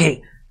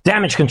 okay,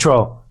 damage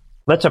control.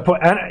 Let's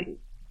appoint.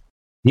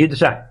 You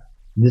decide.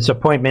 This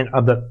appointment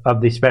of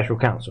the special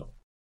counsel.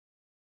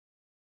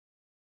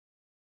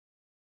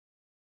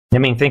 I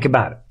mean, think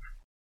about it.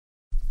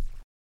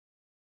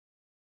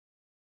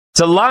 It's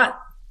a lot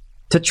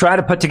to try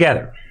to put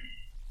together.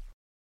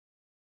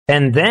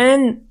 And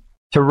then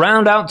to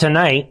round out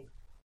tonight,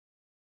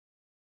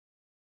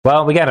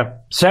 well, we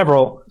got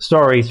several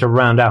stories to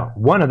round out.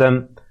 One of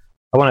them,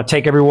 I want to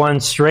take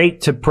everyone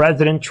straight to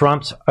President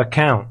Trump's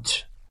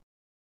account.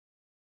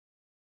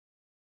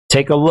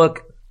 take a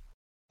look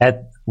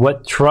at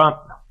what Trump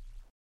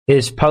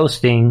is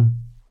posting.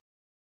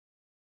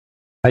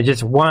 I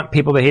just want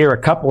people to hear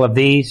a couple of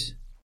these.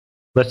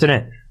 Listen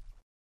in.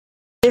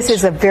 This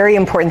is a very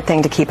important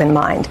thing to keep in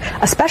mind.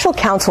 A special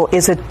counsel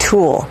is a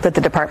tool that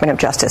the Department of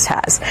Justice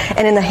has.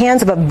 And in the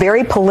hands of a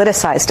very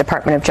politicized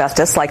Department of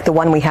Justice, like the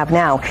one we have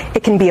now,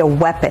 it can be a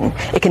weapon.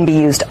 It can be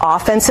used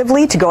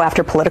offensively to go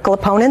after political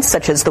opponents,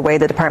 such as the way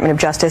the Department of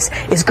Justice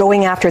is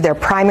going after their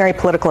primary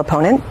political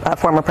opponent,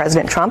 former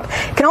President Trump.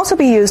 It can also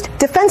be used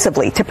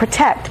defensively to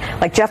protect.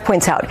 Like Jeff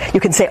points out,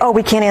 you can say, oh,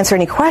 we can't answer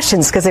any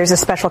questions because there's a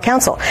special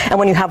counsel. And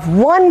when you have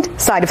one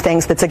side of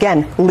things that's,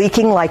 again,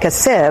 leaking like a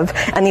sieve,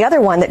 and the other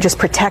one that just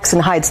protects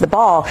and hides the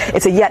ball,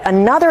 it's yet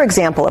another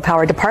example of how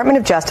our Department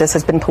of Justice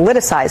has been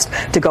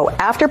politicized to go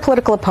after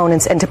political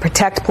opponents and to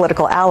protect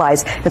political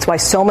allies. That's why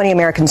so many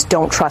Americans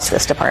don't trust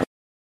this department.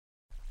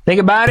 Think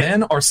about it.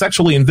 Men are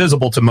sexually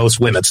invisible to most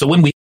women. So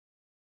when we...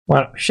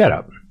 Well, shut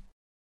up.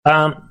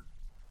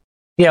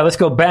 Yeah, let's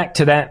go back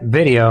to that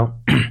video.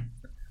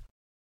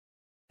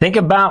 Think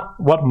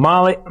about what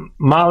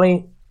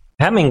Molly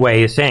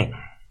Hemingway is saying.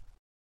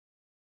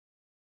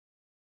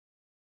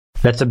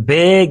 That's a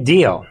big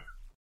deal.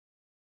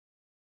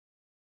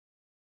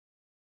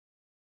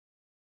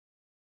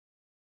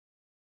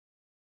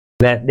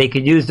 That they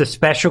could use the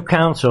special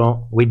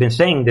counsel. We've been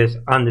saying this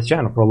on this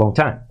channel for a long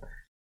time.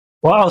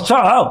 Well,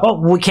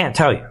 we can't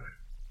tell you.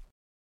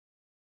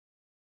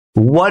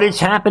 What is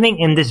happening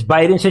in this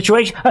Biden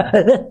situation?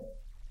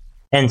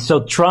 And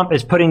so Trump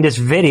is putting this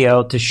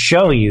video to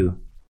show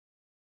you.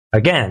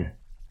 Again,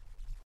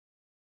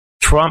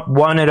 Trump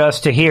wanted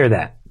us to hear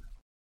that.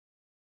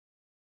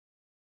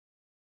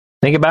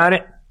 Think about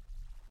it.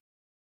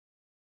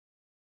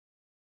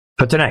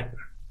 For tonight.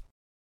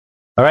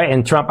 All right,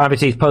 and Trump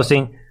obviously is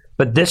posting.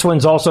 But this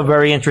one's also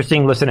very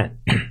interesting. Listen in.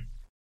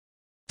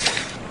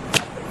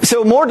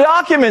 So more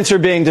documents are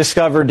being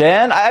discovered,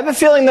 Dan. I have a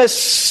feeling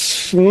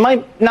this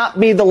might not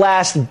be the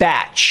last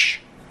batch.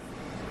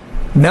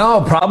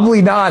 No,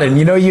 probably not. And,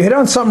 you hit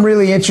on something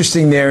really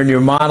interesting there in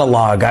your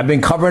monologue. I've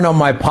been covering on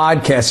my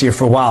podcast here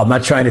for a while. I'm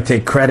not trying to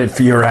take credit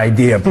for your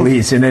idea,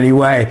 please, in any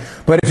way.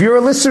 But if you're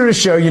a listener to the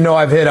show,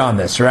 I've hit on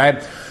this,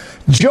 right?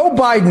 Joe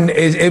Biden,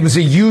 it was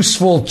a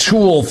useful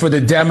tool for the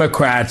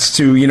Democrats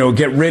to,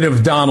 get rid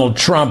of Donald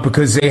Trump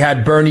because they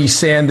had Bernie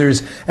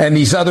Sanders and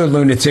these other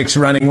lunatics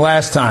running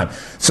last time.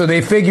 So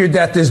they figured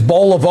that this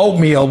bowl of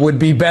oatmeal would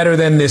be better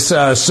than this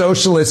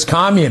socialist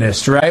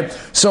communist, right?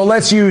 So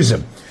let's use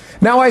him.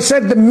 Now, I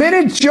said the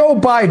minute Joe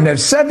Biden, I've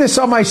said this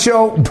on my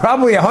show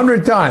probably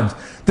 100 times,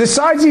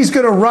 decides he's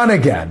going to run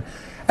again,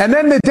 and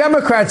then the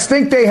Democrats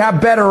think they have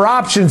better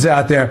options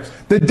out there,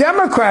 the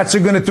Democrats are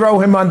going to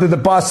throw him under the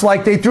bus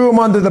like they threw him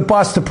under the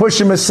bus to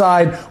push him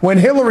aside when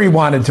Hillary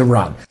wanted to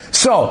run.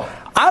 So,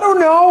 I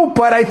don't know,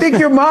 but I think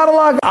your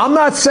monologue, I'm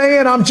not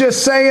saying, I'm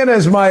just saying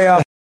as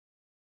my...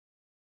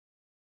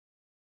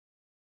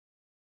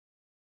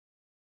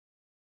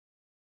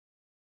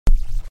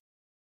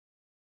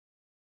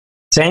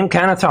 Same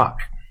kind of talk.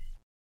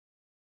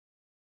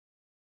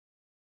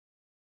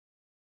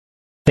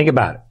 Think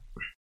about it.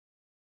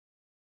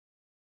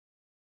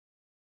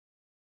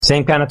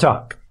 Same kind of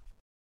talk.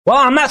 Well,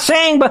 I'm not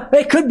saying, but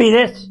it could be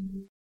this.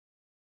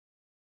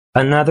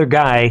 Another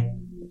guy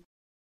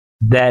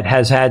that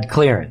has had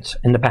clearance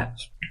in the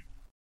past.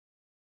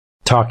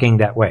 Talking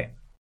that way.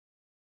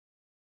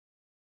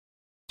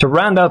 To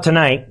round out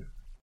tonight,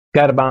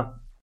 got about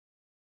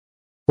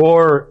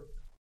four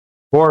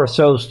or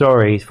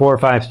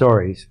five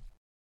stories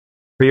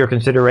for your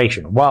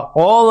consideration. While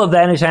all of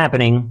that is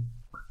happening,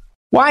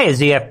 why is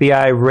the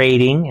FBI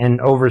raiding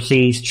an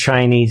overseas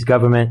Chinese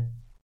government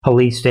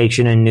police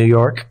station in New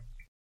York?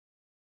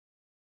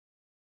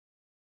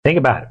 Think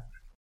about it.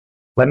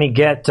 Let me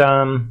get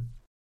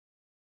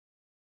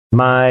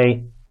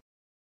my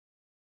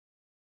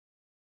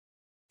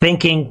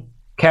thinking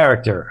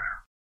character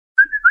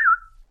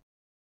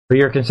for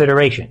your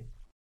consideration.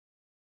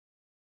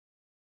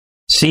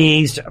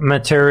 Seized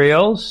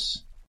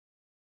materials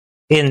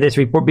in this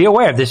report. Be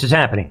aware this is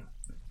happening.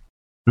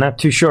 Not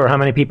too sure how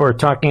many people are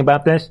talking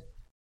about this.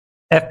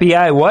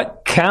 FBI,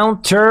 what?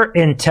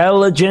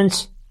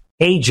 Counterintelligence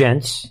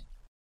agents.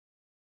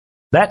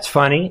 That's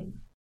funny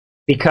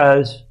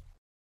because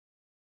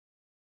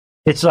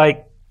it's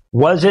like,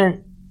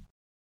 wasn't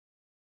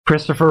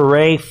Christopher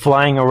Wray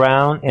flying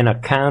around in a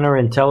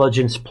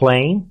counterintelligence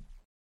plane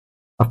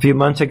a few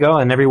months ago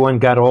and everyone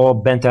got all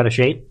bent out of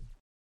shape?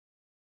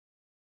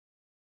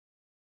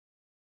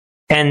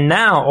 And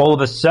now, all of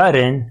a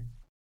sudden,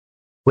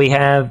 we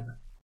have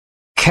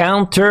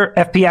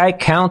FBI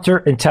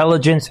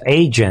counterintelligence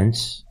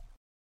agents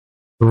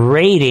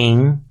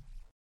raiding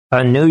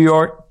a New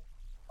York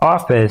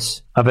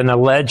office of an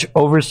alleged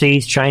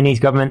overseas Chinese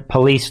government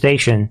police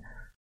station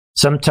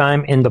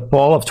sometime in the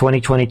fall of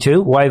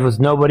 2022. Why was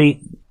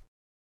nobody,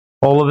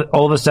 all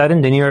of a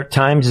sudden, the New York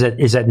Times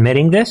is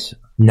admitting this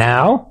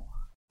now?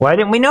 Why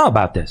didn't we know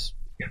about this?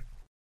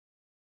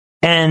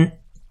 And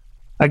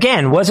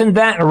Again, wasn't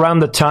that around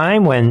the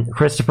time when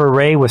Christopher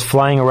Wray was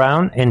flying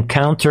around in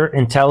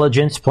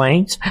counterintelligence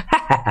planes?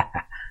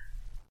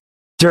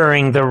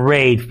 During the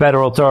raid,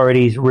 federal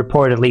authorities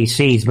reportedly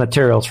seized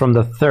materials from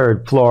the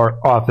third floor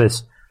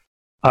office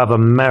of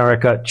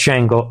America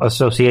Changle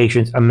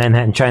Associations, a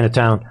Manhattan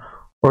Chinatown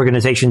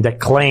organization that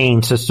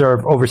claims to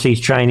serve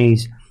overseas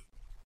Chinese,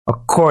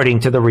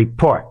 according to the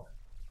report,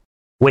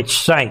 which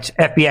cites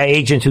FBI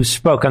agents who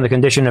spoke on the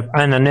condition of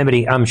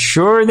anonymity. I'm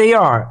sure they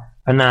are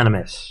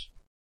anonymous.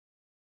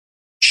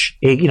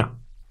 You know,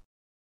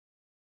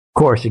 of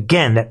course,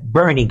 again, that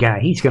Bernie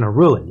guy, he's going to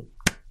ruin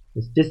it.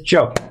 It's just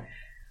joking.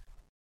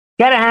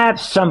 Got to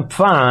have some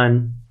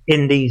fun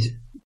in these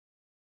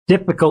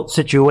difficult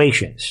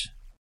situations.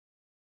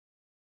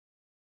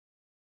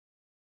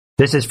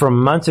 This is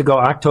from months ago,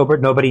 October.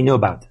 Nobody knew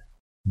about it.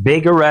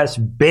 Big arrest,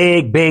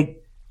 big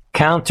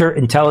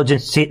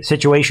counterintelligence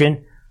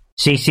situation.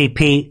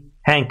 CCP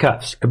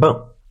handcuffs.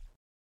 Kaboom.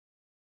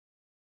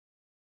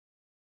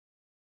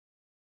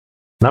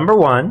 Number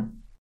one.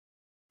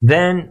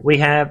 Then we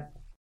have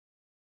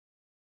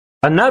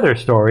another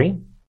story.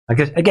 I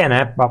guess, again, I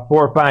have about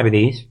 4 or 5 of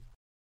these.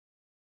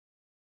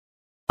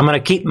 I'm going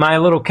to keep my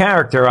little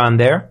character on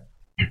there.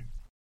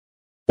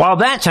 While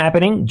that's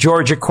happening,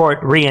 Georgia court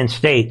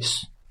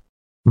reinstates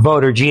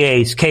voter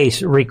GA's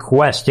case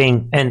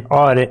requesting an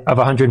audit of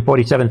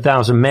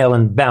 147,000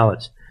 mail-in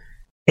ballots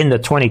in the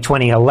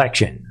 2020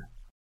 election.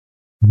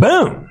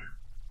 Boom!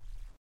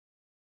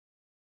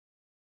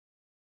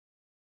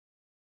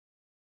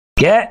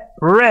 Get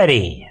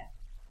ready.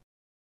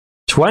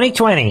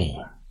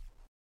 2020.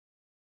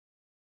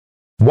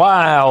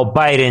 While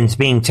Biden's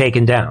being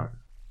taken down,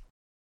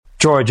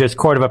 Georgia's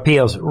Court of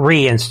Appeals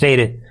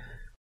reinstated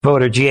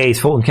voter GA's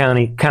Fulton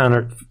County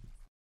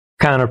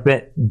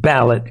counterfeit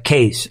ballot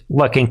case,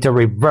 looking to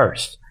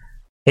reverse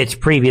its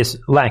previous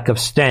lack of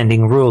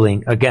standing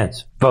ruling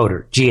against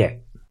voter GA.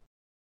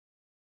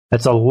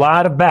 That's a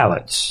lot of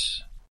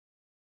ballots.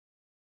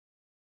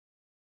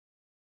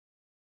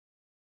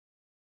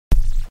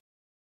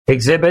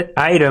 Exhibit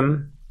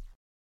item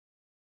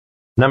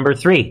number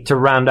 3 to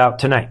round out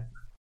tonight.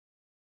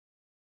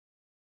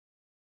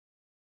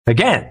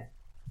 Again,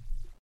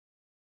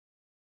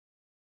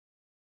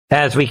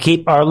 as we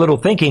keep our little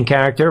thinking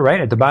character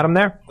right at the bottom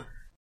there,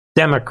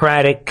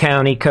 Democratic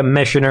County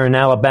Commissioner in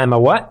Alabama,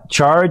 what?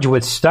 Charged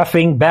with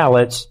stuffing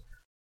ballots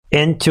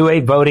into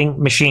a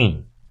voting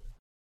machine.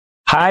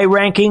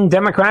 High-ranking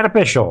Democrat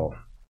official.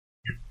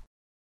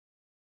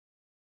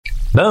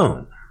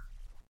 Boom.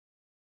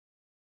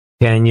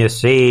 Can you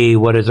see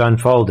what is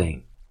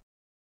unfolding?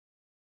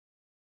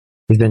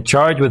 He's been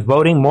charged with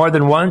voting more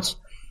than once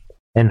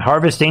and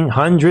harvesting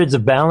hundreds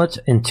of ballots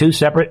in 2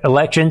 separate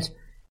elections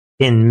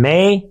in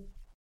May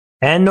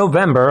and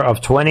November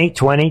of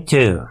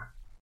 2022.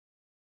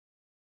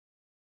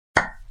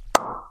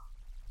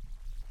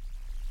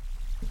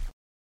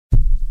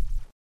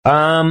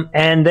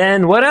 And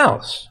then what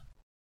else?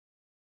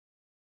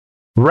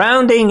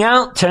 Rounding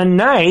out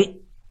tonight,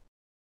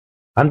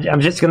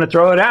 I'm just going to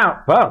throw it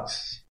out,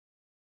 folks.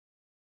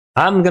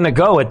 I'm going to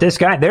go with this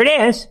guy. There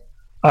it is.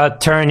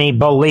 Attorney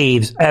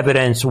believes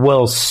evidence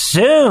will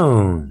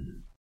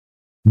soon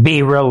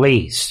be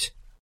released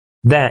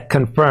that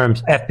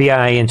confirms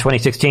FBI in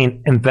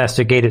 2016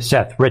 investigated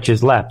Seth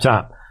Rich's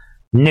laptop,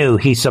 knew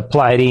he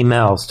supplied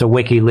emails to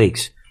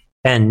WikiLeaks,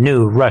 and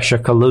knew Russia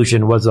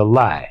collusion was a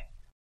lie.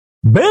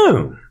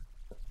 Boom!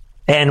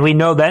 And we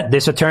know that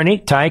this attorney,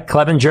 Ty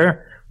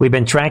Clevenger, we've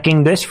been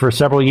tracking this for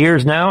several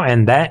years now,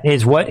 and that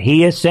is what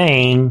he is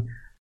saying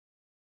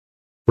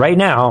right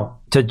now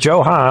to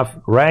Joe Hoff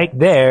right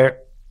there.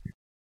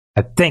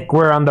 I think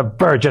we're on the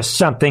verge of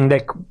something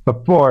that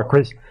before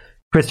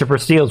Christopher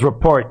Steele's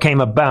report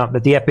came about,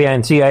 that the FBI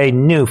and CIA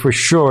knew for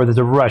sure that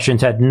the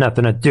Russians had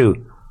nothing to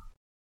do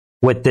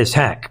with this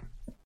hack.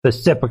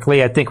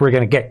 Specifically, I think we're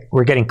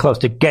getting close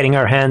to getting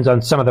our hands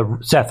on some of the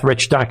Seth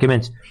Rich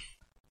documents,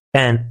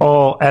 and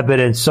all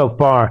evidence so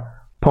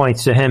far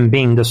points to him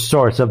being the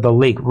source of the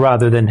leak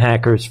rather than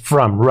hackers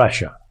from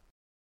Russia.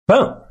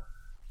 Boom.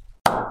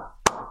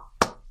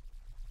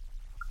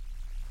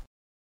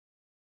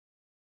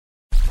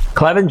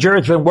 Clevenger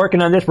has been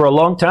working on this for a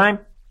long time.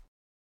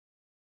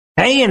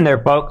 Hang in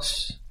there,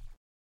 folks.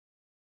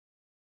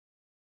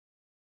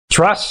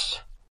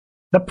 Trust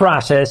the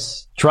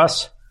process.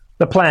 Trust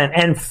the plan.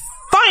 And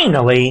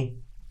finally,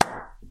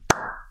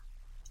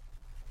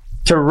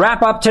 to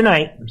wrap up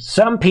tonight,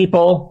 some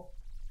people,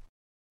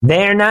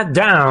 they're not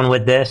down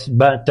with this,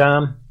 but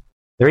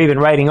they're even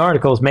writing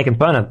articles making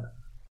fun of it.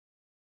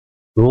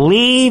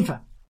 Leave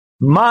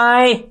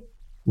my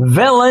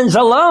villains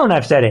alone,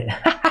 I've said it.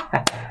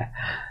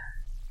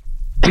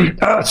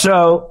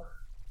 So,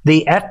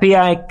 the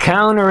FBI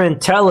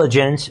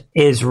counterintelligence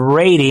is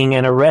raiding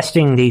and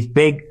arresting these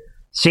big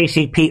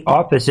CCP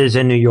offices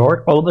in New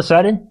York all of a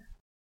sudden.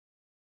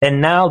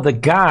 And now the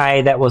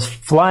guy that was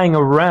flying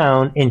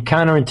around in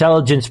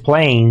counterintelligence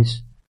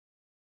planes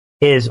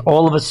is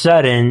all of a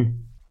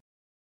sudden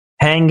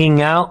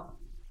hanging out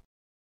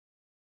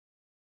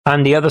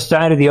on the other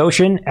side of the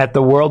ocean at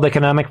the World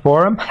Economic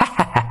Forum?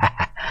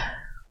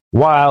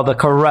 While the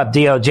corrupt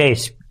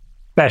DOJ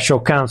special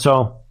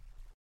counsel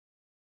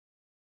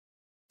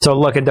to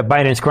look into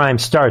Biden's crime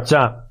starts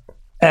up,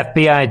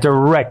 FBI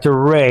Director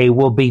Wray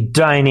will be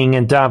dining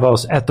in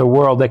Davos at the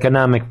World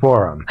Economic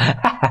Forum.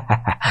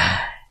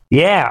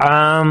 Yeah,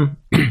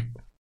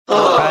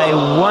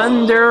 I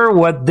wonder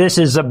what this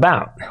is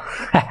about.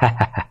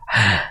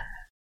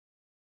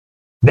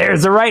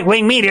 There's the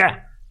right-wing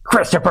media.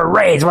 Christopher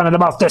Wray is one of the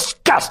most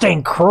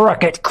disgusting,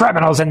 crooked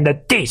criminals in the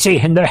D.C.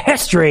 in the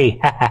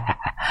history.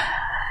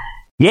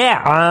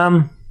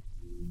 Yeah,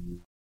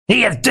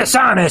 he is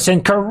dishonest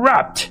and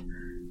corrupt.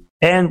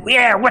 And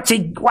yeah,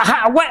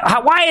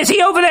 why is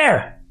he over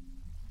there?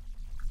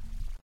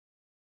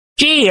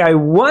 Gee, I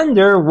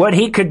wonder what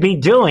he could be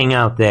doing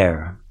out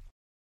there.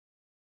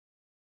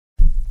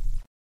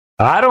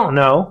 I don't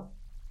know,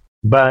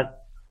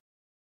 but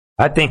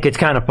I think it's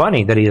kind of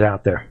funny that he's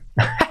out there.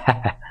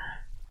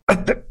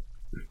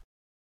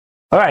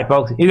 All right,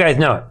 folks, you guys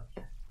know it.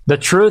 The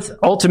truth,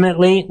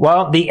 ultimately,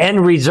 well, the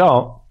end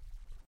result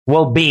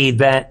will be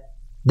that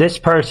this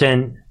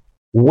person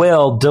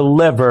will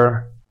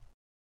deliver.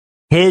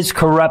 His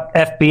corrupt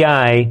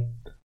FBI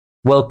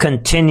will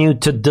continue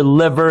to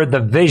deliver the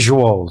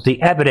visuals,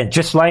 the evidence,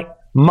 just like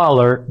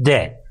Mueller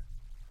did.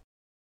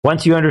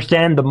 Once you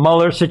understand the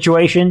Mueller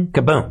situation,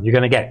 kaboom, you're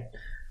going to get it.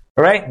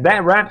 All right,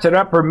 that wraps it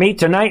up for me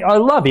tonight. I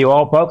love you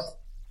all, folks.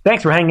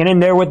 Thanks for hanging in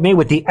there with me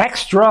with the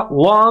extra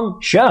long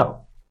show.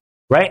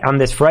 Right, on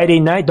this Friday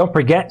night. Don't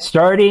forget,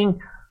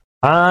 starting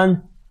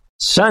on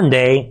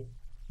Sunday,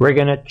 we're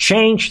going to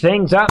change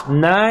things up,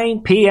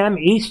 9 p.m.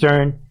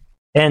 Eastern.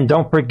 And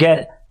don't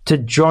forget to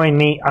join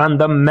me on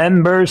the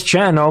members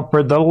channel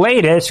for the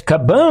latest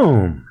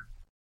kaboom.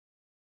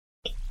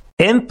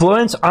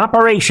 Influence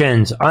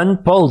operations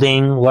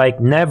unfolding like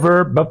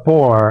never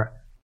before.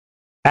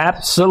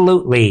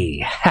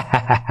 Absolutely.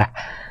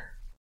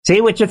 See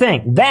what you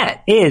think.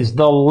 That is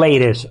the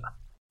latest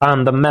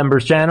on the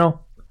members channel.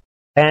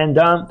 And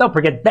don't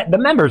forget that the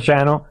members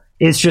channel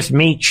is just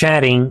me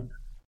chatting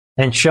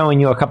and showing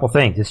you a couple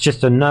things. It's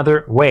just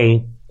another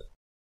way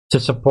to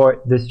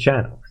support this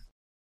channel.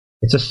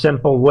 It's a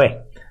simple way.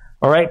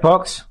 All right,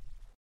 folks.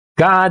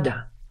 God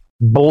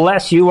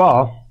bless you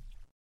all.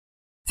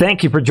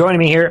 Thank you for joining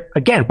me here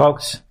again,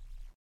 folks.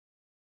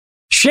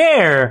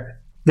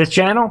 Share this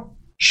channel.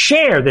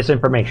 Share this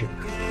information.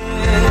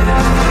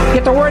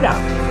 Get the word out.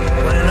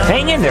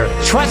 Hang in there.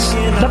 Trust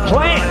the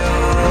plan.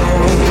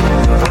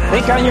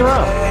 Think on your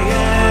own.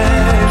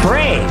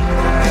 Pray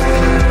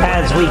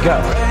as we go.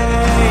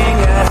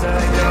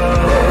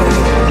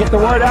 Get the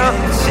word out.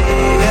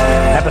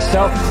 Have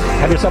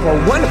yourself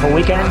a wonderful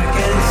weekend.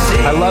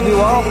 I love you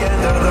all.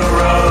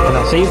 And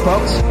I'll see you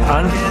folks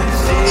on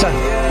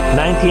Sunday,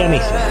 9 p.m.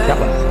 Eastern. God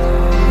bless.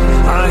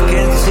 I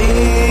can see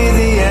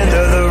the end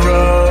of the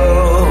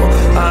road.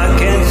 I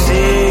can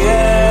see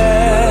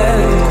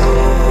it.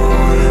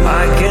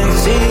 I can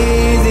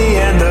see the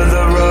end of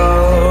the road.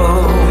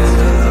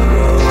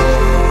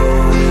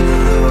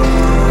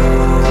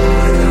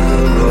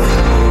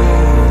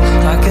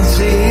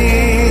 See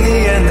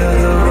the end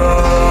of the road.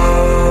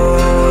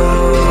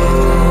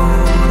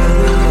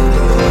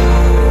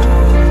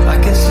 I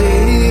can see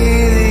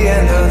the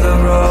end of the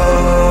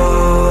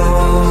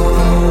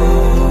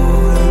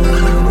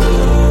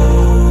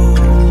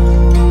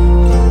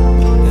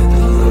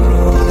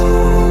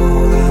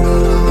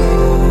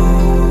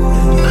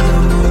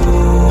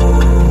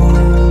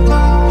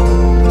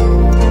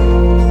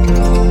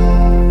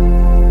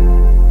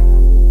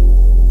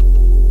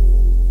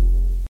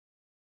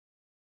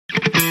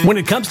When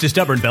it comes to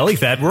stubborn belly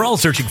fat, we're all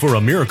searching for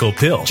a miracle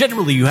pill.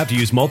 Generally, you have to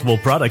use multiple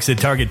products that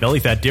target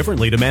belly fat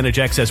differently to manage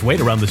excess weight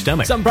around the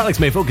stomach. Some products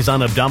may focus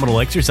on abdominal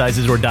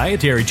exercises or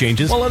dietary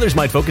changes, while others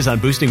might focus on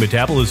boosting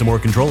metabolism or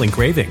controlling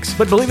cravings.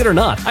 But believe it or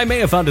not, I may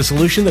have found a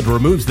solution that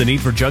removes the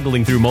need for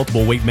juggling through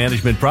multiple weight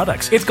management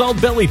products. It's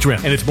called Belly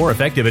Trim, and it's more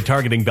effective at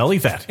targeting belly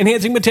fat,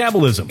 enhancing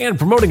metabolism, and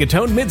promoting a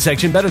toned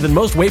midsection better than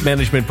most weight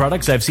management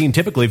products I've seen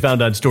typically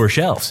found on store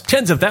shelves.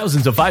 Tens of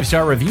thousands of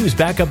 5-star reviews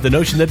back up the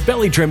notion that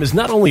Belly Trim is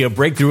not only a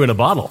breakthrough in a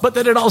bottle, but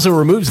that it also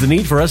removes the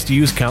need for us to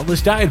use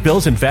countless diet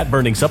pills and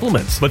fat-burning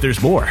supplements. But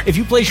there's more. If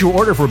you place your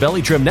order for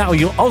Belly Trim now,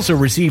 you'll also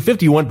receive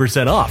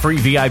 51% off, free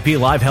VIP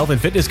live health and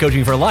fitness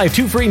coaching for life,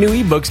 2 free new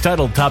ebooks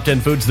titled Top 10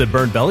 Foods That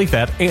Burn Belly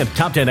Fat and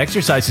Top 10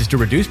 Exercises to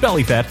Reduce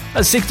Belly Fat, a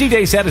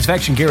 60-day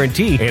satisfaction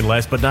guarantee, and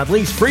last but not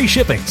least, free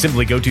shipping.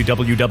 Simply go to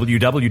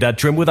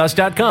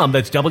www.trimwithus.com.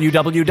 That's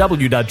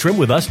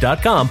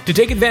www.trimwithus.com to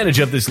take advantage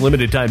of this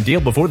limited time deal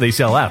before they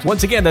sell out.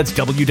 Once again, that's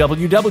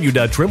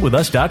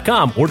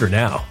www.trimwithus.com. Order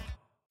now.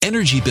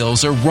 Energy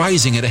bills are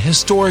rising at a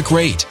historic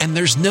rate, and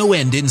there's no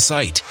end in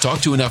sight. Talk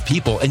to enough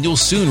people, and you'll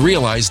soon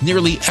realize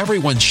nearly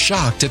everyone's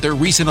shocked at their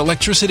recent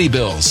electricity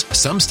bills.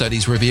 Some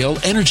studies reveal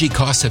energy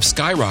costs have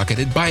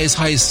skyrocketed by as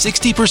high as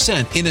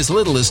 60% in as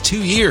little as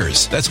 2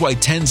 years. That's why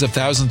tens of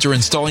thousands are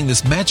installing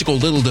this magical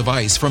little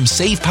device from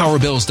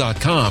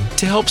SavePowerBills.com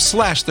to help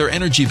slash their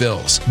energy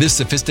bills. This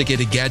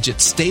sophisticated gadget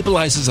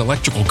stabilizes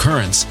electrical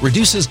currents,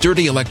 reduces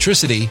dirty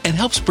electricity, and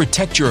helps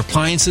protect your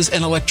appliances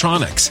and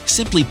electronics.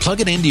 Simply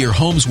plug it into your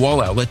home's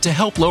wall outlet to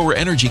help lower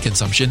energy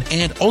consumption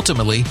and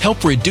ultimately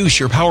help reduce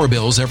your power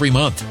bills every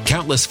month.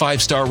 Countless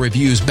 5-star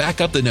reviews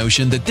back up the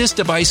notion that this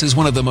device is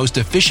one of the most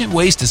efficient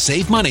ways to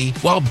save money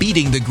while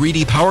beating the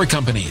greedy power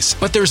companies.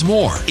 But there's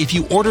more. If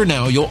you order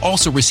now, you'll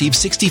also receive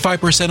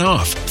 65%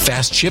 off,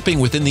 fast shipping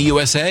within the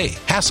USA,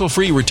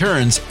 hassle-free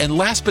returns, and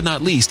last but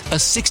not least, a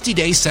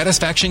 60-day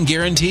satisfaction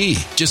guarantee.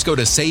 Just go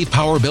to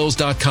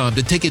SavePowerBills.com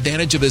to take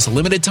advantage of this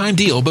limited time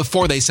deal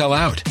before they sell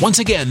out. Once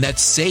again,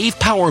 that's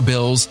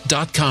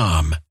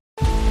SavePowerBills.com.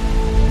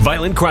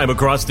 Violent crime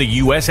across the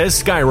U.S.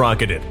 has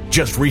skyrocketed.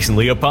 Just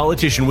recently, a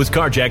politician was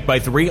carjacked by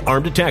 3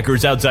 armed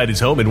attackers outside his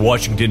home in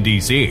Washington,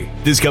 D.C.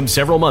 This comes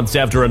several months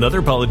after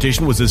another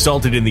politician was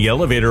assaulted in the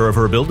elevator of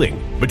her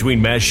building. Between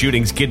mass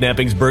shootings,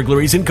 kidnappings,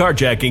 burglaries, and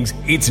carjackings,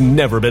 it's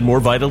never been more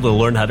vital to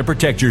learn how to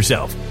protect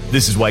yourself.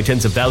 This is why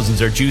tens of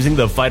thousands are choosing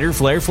the Fighter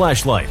Flare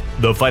flashlight.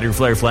 The Fighter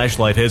Flare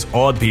flashlight has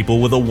awed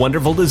people with a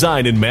wonderful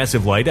design and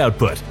massive light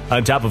output.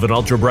 On top of an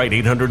ultra-bright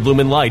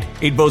 800-lumen light,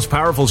 it boasts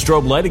powerful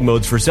strobe lighting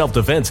modes for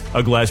self-defense,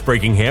 a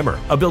glass-breaking hammer,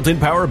 a built-in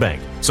power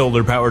bank,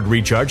 solar-powered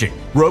recharging,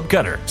 rope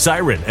cutter,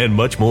 siren, and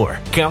much more.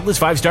 Countless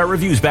 5-star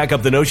reviews back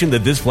up the notion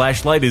that this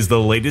flashlight is the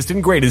latest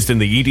and greatest in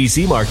the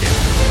EDC market.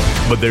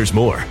 But there's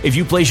more. If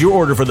you place your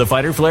order for the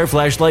Fighter Flare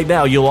flashlight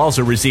now, you'll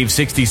also receive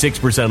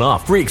 66%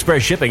 off, free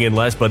express shipping, and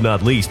last but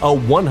not least, a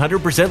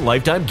 100%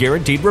 lifetime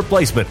guaranteed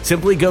replacement.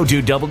 Simply go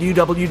to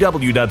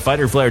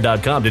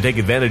www.fighterflare.com to take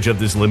advantage of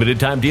this limited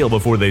time deal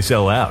before they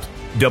sell out.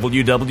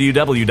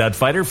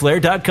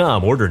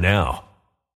 www.fighterflare.com. Order now.